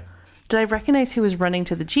saw. Yeah. Did I recognize who was running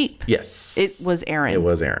to the Jeep? Yes. It was Aaron. It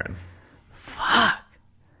was Aaron. Fuck.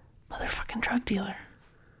 Motherfucking drug dealer.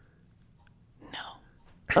 No.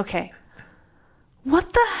 Okay.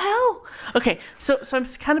 What the hell? Okay, so I'm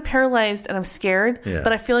kind of paralyzed and I'm scared,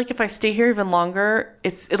 but I feel like if I stay here even longer,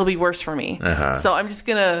 it'll be worse for me. So I'm just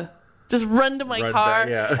gonna run to my car,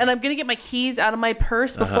 and I'm gonna get my keys out of my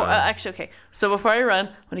purse before. So before I run,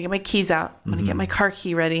 I'm gonna get my keys out. I'm gonna get my car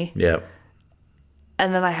key ready. Yep.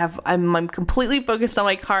 And then I'm completely focused on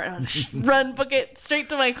my car, and I'll run, book it straight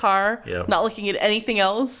to my car, Yep. not looking at anything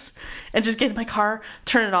else, and just get in my car,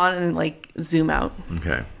 turn it on, and like zoom out.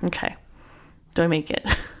 Okay. Do I make it?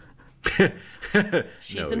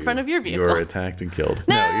 She's in front of your vehicle. You're attacked and killed.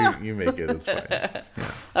 No, you make it. It's fine. Yeah.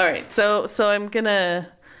 All right. So I'm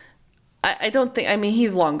gonna. I don't think. I mean,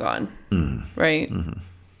 he's long gone, right? Mm-hmm.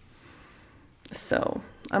 So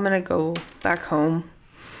I'm gonna go back home.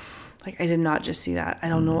 Like, I did not just see that. I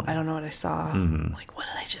don't know. I don't know what I saw. Mm-hmm. Like, what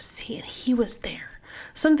did I just see? And he was there.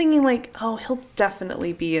 So I'm thinking, like, oh, he'll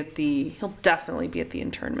definitely be at the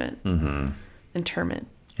internment. Mm-hmm. Interment,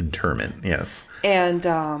 yes. And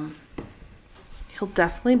he'll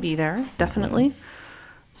definitely be there. Definitely. Mm-hmm.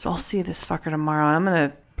 So I'll see this fucker tomorrow, and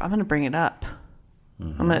I'm gonna bring it up.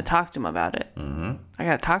 Mm-hmm. I'm gonna talk to him about it. Mm-hmm. I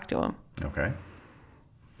gotta talk to him. Okay.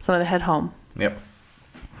 So I'm gonna head home. Yep.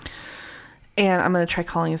 And I'm going to try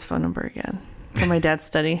calling his phone number again for my dad's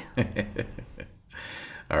study.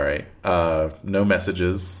 All right. No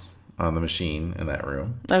messages on the machine in that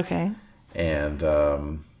room. Okay. And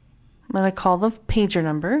I'm going to call the pager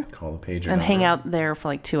number. And hang out there for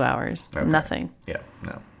like 2 hours. Okay. Nothing. Yeah,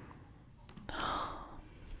 no.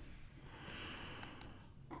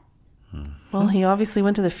 Well, he obviously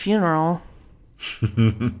went to the funeral.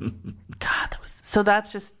 God,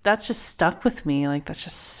 that's just stuck with me. Like, that's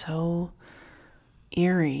just so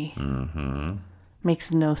eerie. Mm-hmm.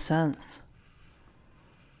 Makes no sense.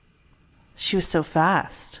 She was so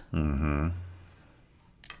fast. Mm-hmm.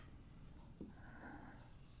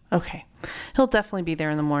 Okay. He'll definitely be there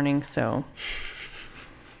in the morning, so.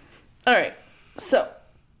 All right. So,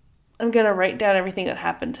 I'm going to write down everything that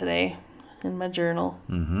happened today in my journal.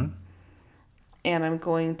 Mm-hmm. And I'm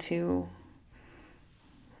going to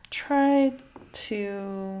try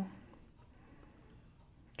to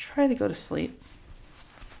go to sleep.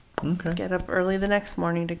 Okay. Get up early the next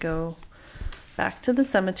morning to go back to the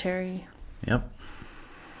cemetery. Yep.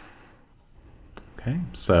 Okay.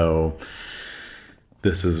 So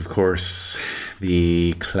this is, of course,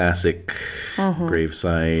 the classic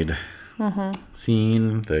graveside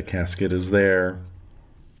scene. The casket is there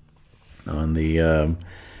on the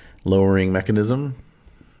lowering mechanism,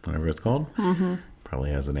 whatever it's called. Mm-hmm.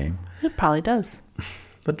 Probably has a name. It probably does.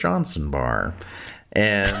 The Johnson bar.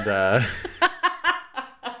 And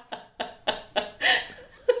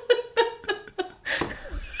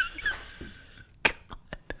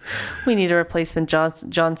we need a replacement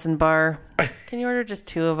Johnson bar. Can you order just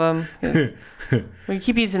 2 of them? We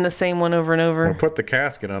keep using the same one over and over. We'll put the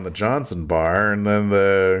casket on the Johnson bar, and then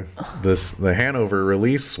the Hanover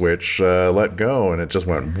release switch let go, and it just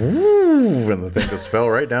went woo, and the thing just fell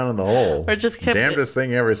right down in the hole. Or just damnedest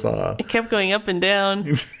thing you ever saw. It kept going up and down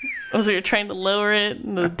as we were trying to lower it,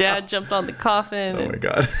 and the dad jumped on the coffin. Oh my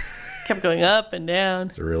God! Kept going up and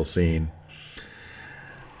down. It's a real scene.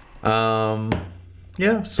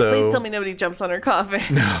 Yeah, so... Please tell me nobody jumps on her coffin.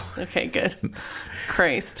 No. Okay, good.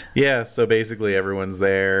 Christ. Yeah, so basically everyone's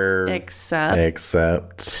there...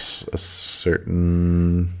 Except a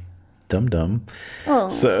certain dum-dum. Oh.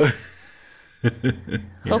 So...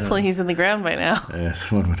 Hopefully he's in the ground by now. Yes,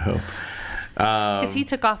 one would hope. Because he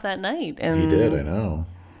took off that night. And he did, I know.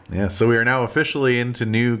 Yeah, so we are now officially into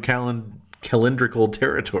new calendrical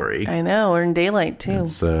territory. I know, we're in daylight, too.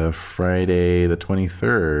 It's Friday the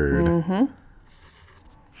 23rd. Mm-hmm.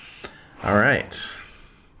 All right.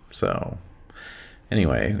 So,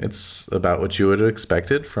 anyway, it's about what you would have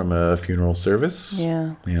expected from a funeral service.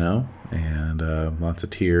 Yeah. You know, and lots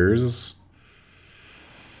of tears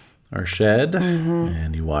are shed,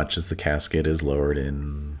 and you watch as the casket is lowered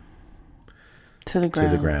in to the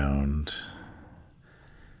ground.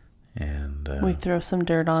 And we throw some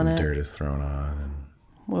dirt on it. Some dirt is thrown on, and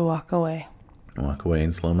we walk away. Walk away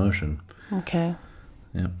in slow motion. Okay.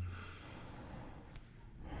 Yep.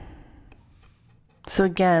 So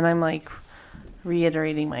again, I'm like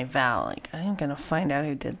reiterating my vow. Like, I'm going to find out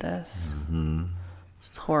who did this. Mm-hmm.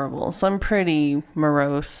 It's horrible. So I'm pretty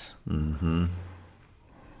morose. Mm-hmm.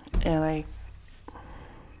 And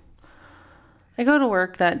I go to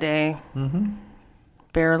work that day. Mm-hmm.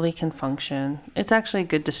 Barely can function. It's actually a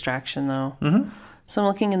good distraction, though. Mm-hmm. So I'm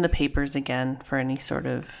looking in the papers again for any sort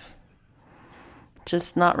of...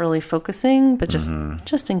 Just not really focusing, but just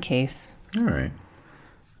in case. All right.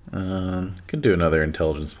 Could do another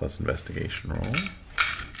intelligence plus investigation roll.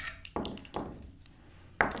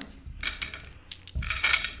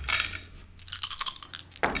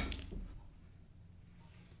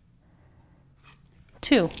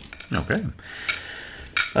 Two. Okay.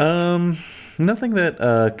 Nothing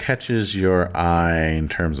that catches your eye in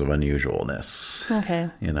terms of unusualness. Okay.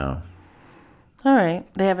 You know, All right.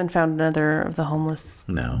 They haven't found another of the homeless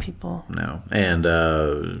people. No. And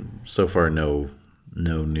so far, no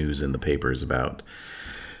news in the papers about,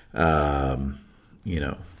 the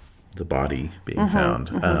body being found.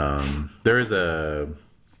 There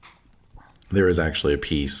is actually a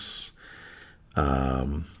piece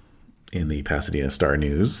in the Pasadena Star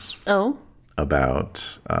News. Oh.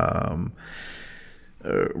 About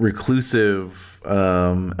reclusive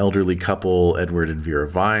elderly couple, Edward and Vera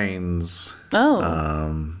Vines. Oh.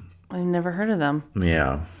 I've never heard of them.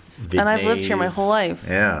 Yeah. And I've lived here my whole life.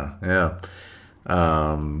 Yeah.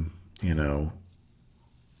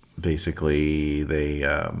 Basically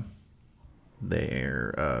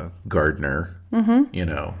their gardener,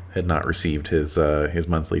 had not received his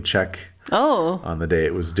monthly check. Oh. On the day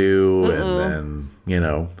it was due. And then,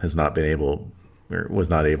 was not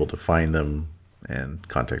able to find them and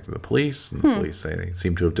contacted the police. And the police say they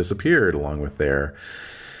seem to have disappeared along with their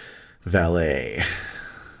valet.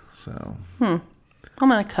 So. I'm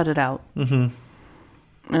going to cut it out. And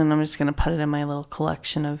I'm just going to put it in my little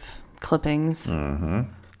collection of clippings.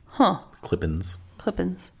 Clippings.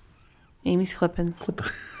 Amy's clippings.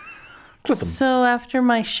 Clippings. So after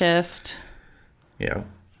my shift... Yeah.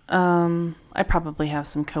 I probably have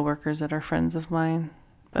some coworkers that are friends of mine.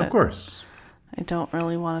 But of course. I don't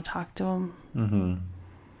really want to talk to them.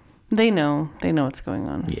 They know what's going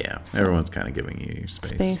on. Yeah. So everyone's kind of giving you your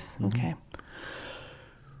space. Okay.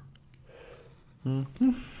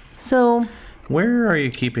 So. Where are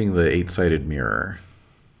you keeping the 8-sided mirror?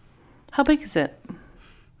 How big is it?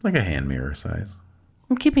 Like a hand mirror size.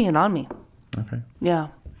 I'm keeping it on me. Okay. Yeah.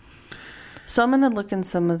 So I'm going to look in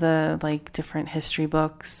some of the different history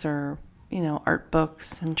books or, art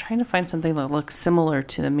books and trying to find something that looks similar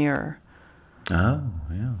to the mirror. Oh,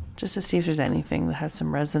 yeah. Just to see if there's anything that has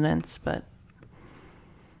some resonance, but.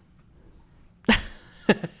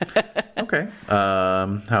 Okay.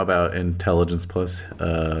 How about intelligence plus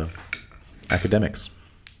academics?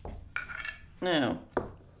 No.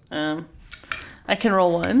 I can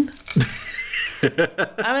roll one. I'm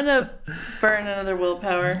going to burn another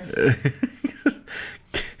willpower.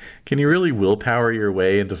 Can you really willpower your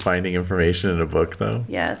way into finding information in a book, though?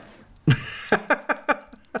 Yes.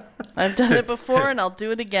 I've done it before, and I'll do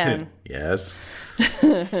it again. Yes.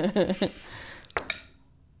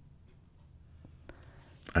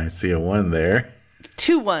 I see a 1 there.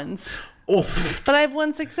 2 1s. Oh. But I have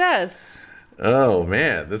 1 success. Oh,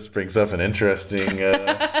 man. This brings up an interesting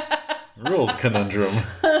rules conundrum.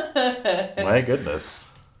 My goodness.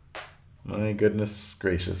 My goodness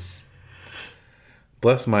gracious.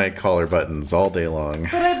 Bless my collar buttons all day long.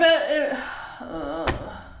 But I bet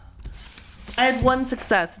I had 1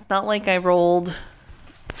 success. It's not like I rolled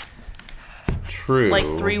True.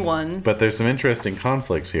 3 1s. But there's some interesting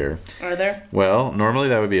conflicts here. Are there? Well, normally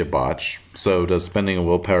that would be a botch. So does spending a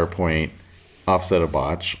willpower point offset a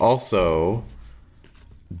botch? Also,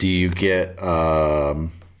 do you get that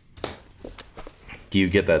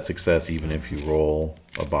success even if you roll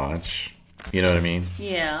a botch? You know what I mean?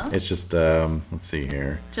 Yeah. It's just, let's see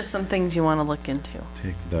here. Just some things you want to look into.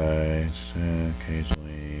 Take the dice,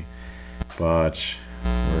 occasionally. Botch,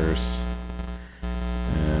 worse.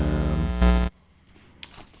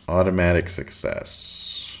 Automatic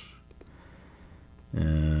success.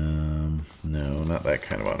 No, not that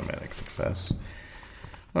kind of automatic success.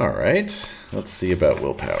 All right, let's see about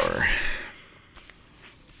willpower.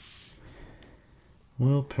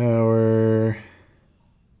 Willpower.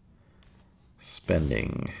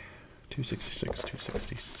 Spending. 266,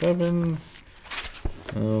 267.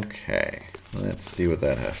 Okay, let's see what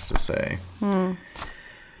that has to say.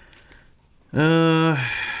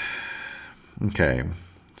 Okay,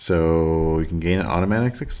 so you can gain an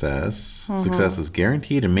automatic success. Success is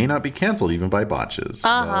guaranteed and may not be canceled even by botches.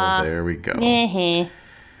 Well, there we go. Meow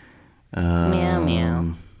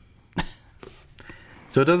meow.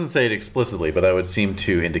 So it doesn't say it explicitly, but that would seem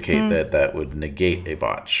to indicate that would negate a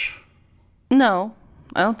botch. No,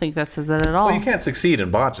 I don't think that says that at all. Well, you can't succeed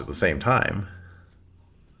and botch at the same time.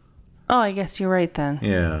 Oh, I guess you're right then.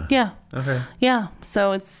 Yeah. Yeah. Okay. Yeah,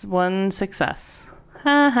 so it's 1 success.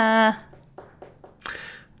 Ha.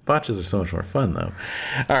 Botches are so much more fun, though.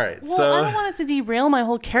 All right, Well, so... I don't want it to derail my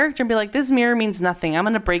whole character and be like, this mirror means nothing. I'm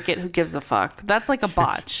going to break it. Who gives a fuck? That's like a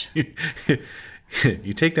botch.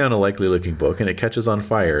 You take down a likely-looking book, and it catches on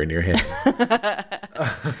fire in your hands.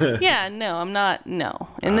 Yeah, no, I'm not. No.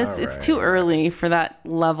 And this, it's too early for that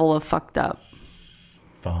level of fucked up.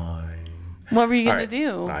 Fine. What were you going to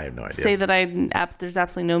do? I have no idea. Say that there's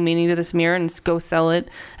absolutely no meaning to this mirror and just go sell it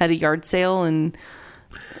at a yard sale and...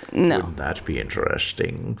 No. Wouldn't that be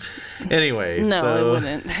interesting? Anyway, No, so... it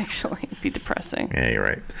wouldn't, actually. It'd be depressing. Yeah, you're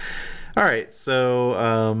right. All right, so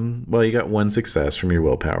well, you got one success from your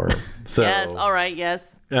willpower. So Yes, all right,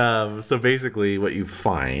 yes. so basically, what you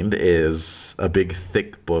find is a big,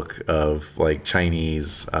 thick book of like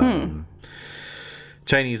Chinese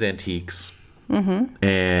antiques,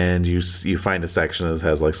 and you find a section that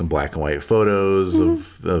has like some black and white photos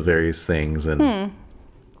of various things, and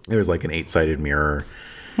there's like an 8-sided mirror,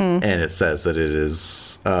 and it says that it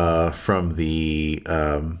is from the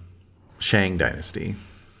Shang dynasty.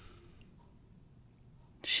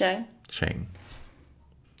 Shang? Shang.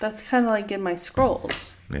 That's kind of like in my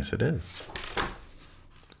scrolls. Yes, it is.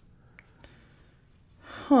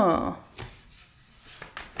 Huh.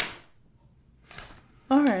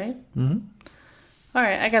 All right. Mm-hmm. All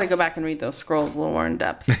right, I got to go back and read those scrolls a little more in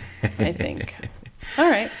depth, I think. All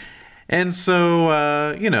right. And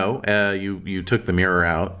so, you took the mirror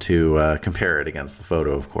out to compare it against the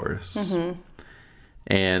photo, of course. Mm-hmm.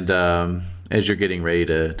 And as you're getting ready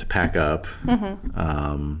to pack up,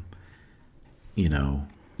 the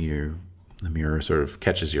mirror sort of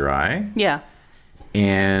catches your eye. Yeah.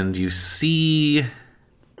 And you see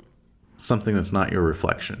something that's not your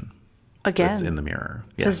reflection. Again. That's in the mirror.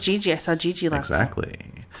 Because Yes. Gigi, I saw Gigi last time. Exactly.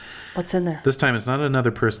 What's in there? This time it's not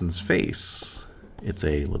another person's face. It's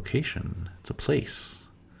a location. It's a place.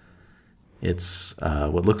 It's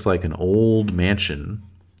what looks like an old mansion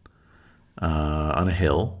on a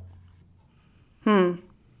hill. On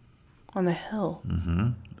the hill. Mm-hmm.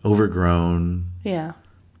 Overgrown. Yeah.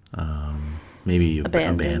 Maybe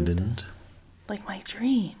Abandoned. Like my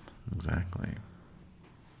dream. Exactly.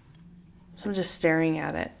 So I'm just staring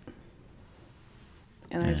at it.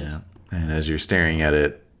 And I just... And as you're staring at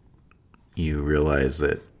it, you realize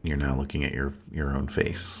that you're now looking at your own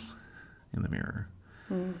face in the mirror.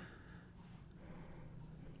 I'm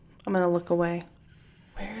going to look away.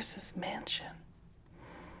 Where is this mansion?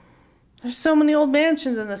 There's so many old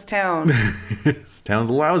mansions in this town. This town's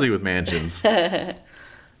lousy with mansions.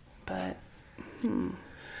 But...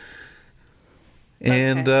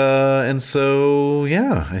 And so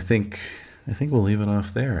I think we'll leave it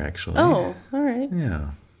off there actually. Oh, all right.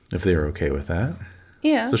 Yeah. If they're okay with that.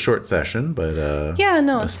 Yeah. It's a short session, but it's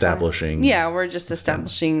establishing fine. Yeah, we're just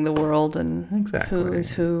establishing the world and Exactly. who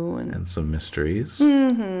is who and some mysteries.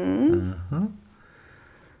 Mm-hmm.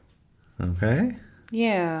 Okay.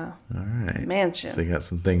 Yeah. All right. Mansion. So you got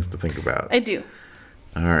some things to think about. I do.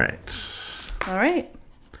 All right. All right.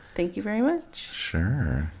 Thank you very much.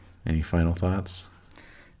 Sure. Any final thoughts?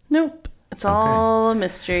 Nope. It's all a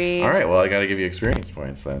mystery. All right. Well, I got to give you experience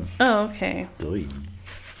points then. Oh, okay. Delete.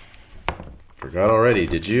 Forgot already.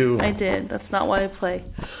 Did you? I did. That's not why I play.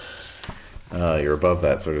 You're above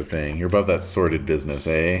that sort of thing. You're above that sordid business,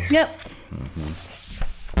 eh? Yep.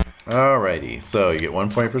 Alrighty. So you get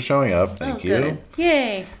 1 point for showing up. Thank you. Good.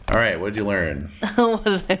 Yay. All right. What did you learn? What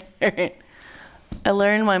did I learn? I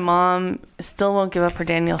learned my mom still won't give up her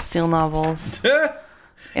Danielle Steele novels.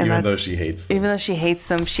 And Even though she hates them. Even though she hates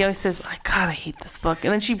them. She always says, "I God, I hate this book."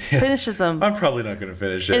 And then she finishes them. I'm probably not going to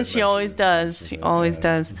finish it. And she always does. She always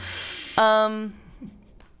does. I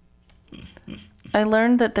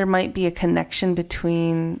learned that there might be a connection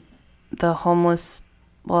between the homeless,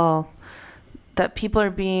 that people are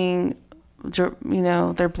being,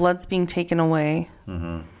 their blood's being taken away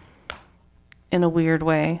in a weird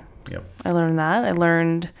way. Yep. I learned that. I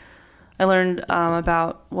learned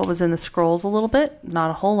about what was in the scrolls a little bit.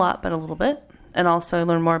 Not a whole lot, but a little bit. And also I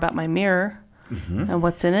learned more about my mirror and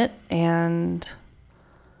what's in it. And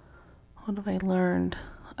what have I learned?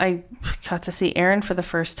 I got to see Aaron for the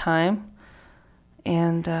first time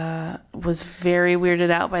and was very weirded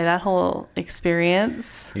out by that whole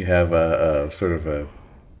experience. You have a sort of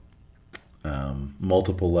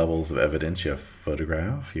multiple levels of evidence. You have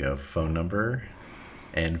photograph, you have phone number,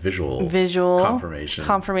 and visual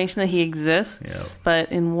confirmation that he exists. Yep.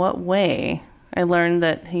 But in what way? I learned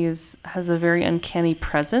that he has a very uncanny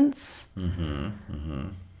presence. It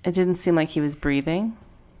didn't seem like he was breathing,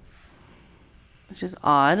 which is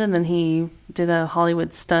odd. And then he did a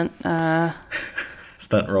Hollywood stunt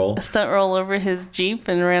roll over his Jeep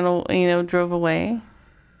and drove away.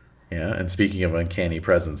 Yeah, and speaking of uncanny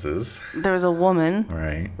presences, there was a woman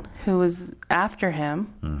right who was after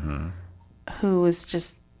him, who was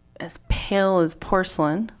just as pale as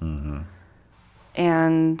porcelain,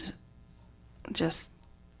 and just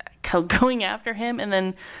going after him, and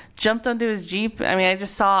then jumped onto his Jeep. I mean, I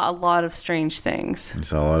just saw a lot of strange things. You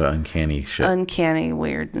saw a lot of uncanny shit. Uncanny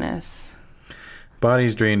weirdness.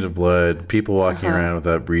 Bodies drained of blood, people walking around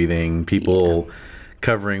without breathing, people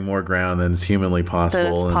covering more ground than is humanly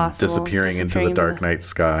possible, and disappearing into the dark night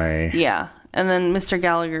sky. Yeah. And then Mr.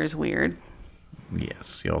 Gallagher is weird.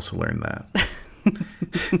 Yes, you also learned that.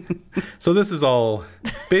 So this is all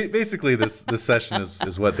basically this session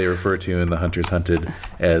is what they refer to in the Hunters Hunted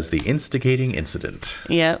as the instigating incident.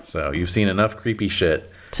 Yep. So you've seen enough creepy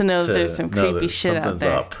shit To know that there's some know creepy that shit out something's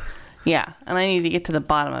there. up. Yeah, and I need to get to the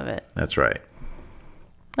bottom of it. That's right.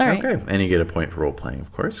 All right. Okay, and you get a point for role playing,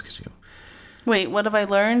 of course, because you. Wait, what have I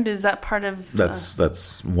learned? Is that part of?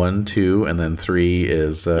 That's 1, 2, and then 3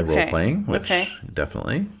 is role playing, which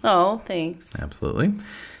definitely. Oh, thanks. Absolutely.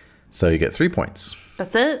 So you get 3 points.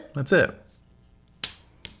 That's it? That's it.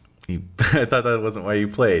 I thought that wasn't why you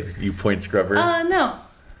played. You point scrubber. No.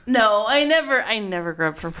 No, I never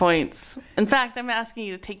grub for points. In fact, I'm asking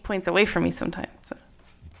you to take points away from me sometimes. So.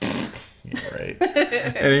 Yeah, right.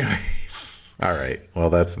 Anyways. All right.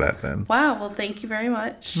 Well, that's that then. Wow. Well, thank you very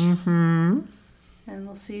much. Mm-hmm. And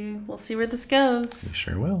we'll see where this goes. We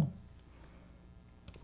sure will.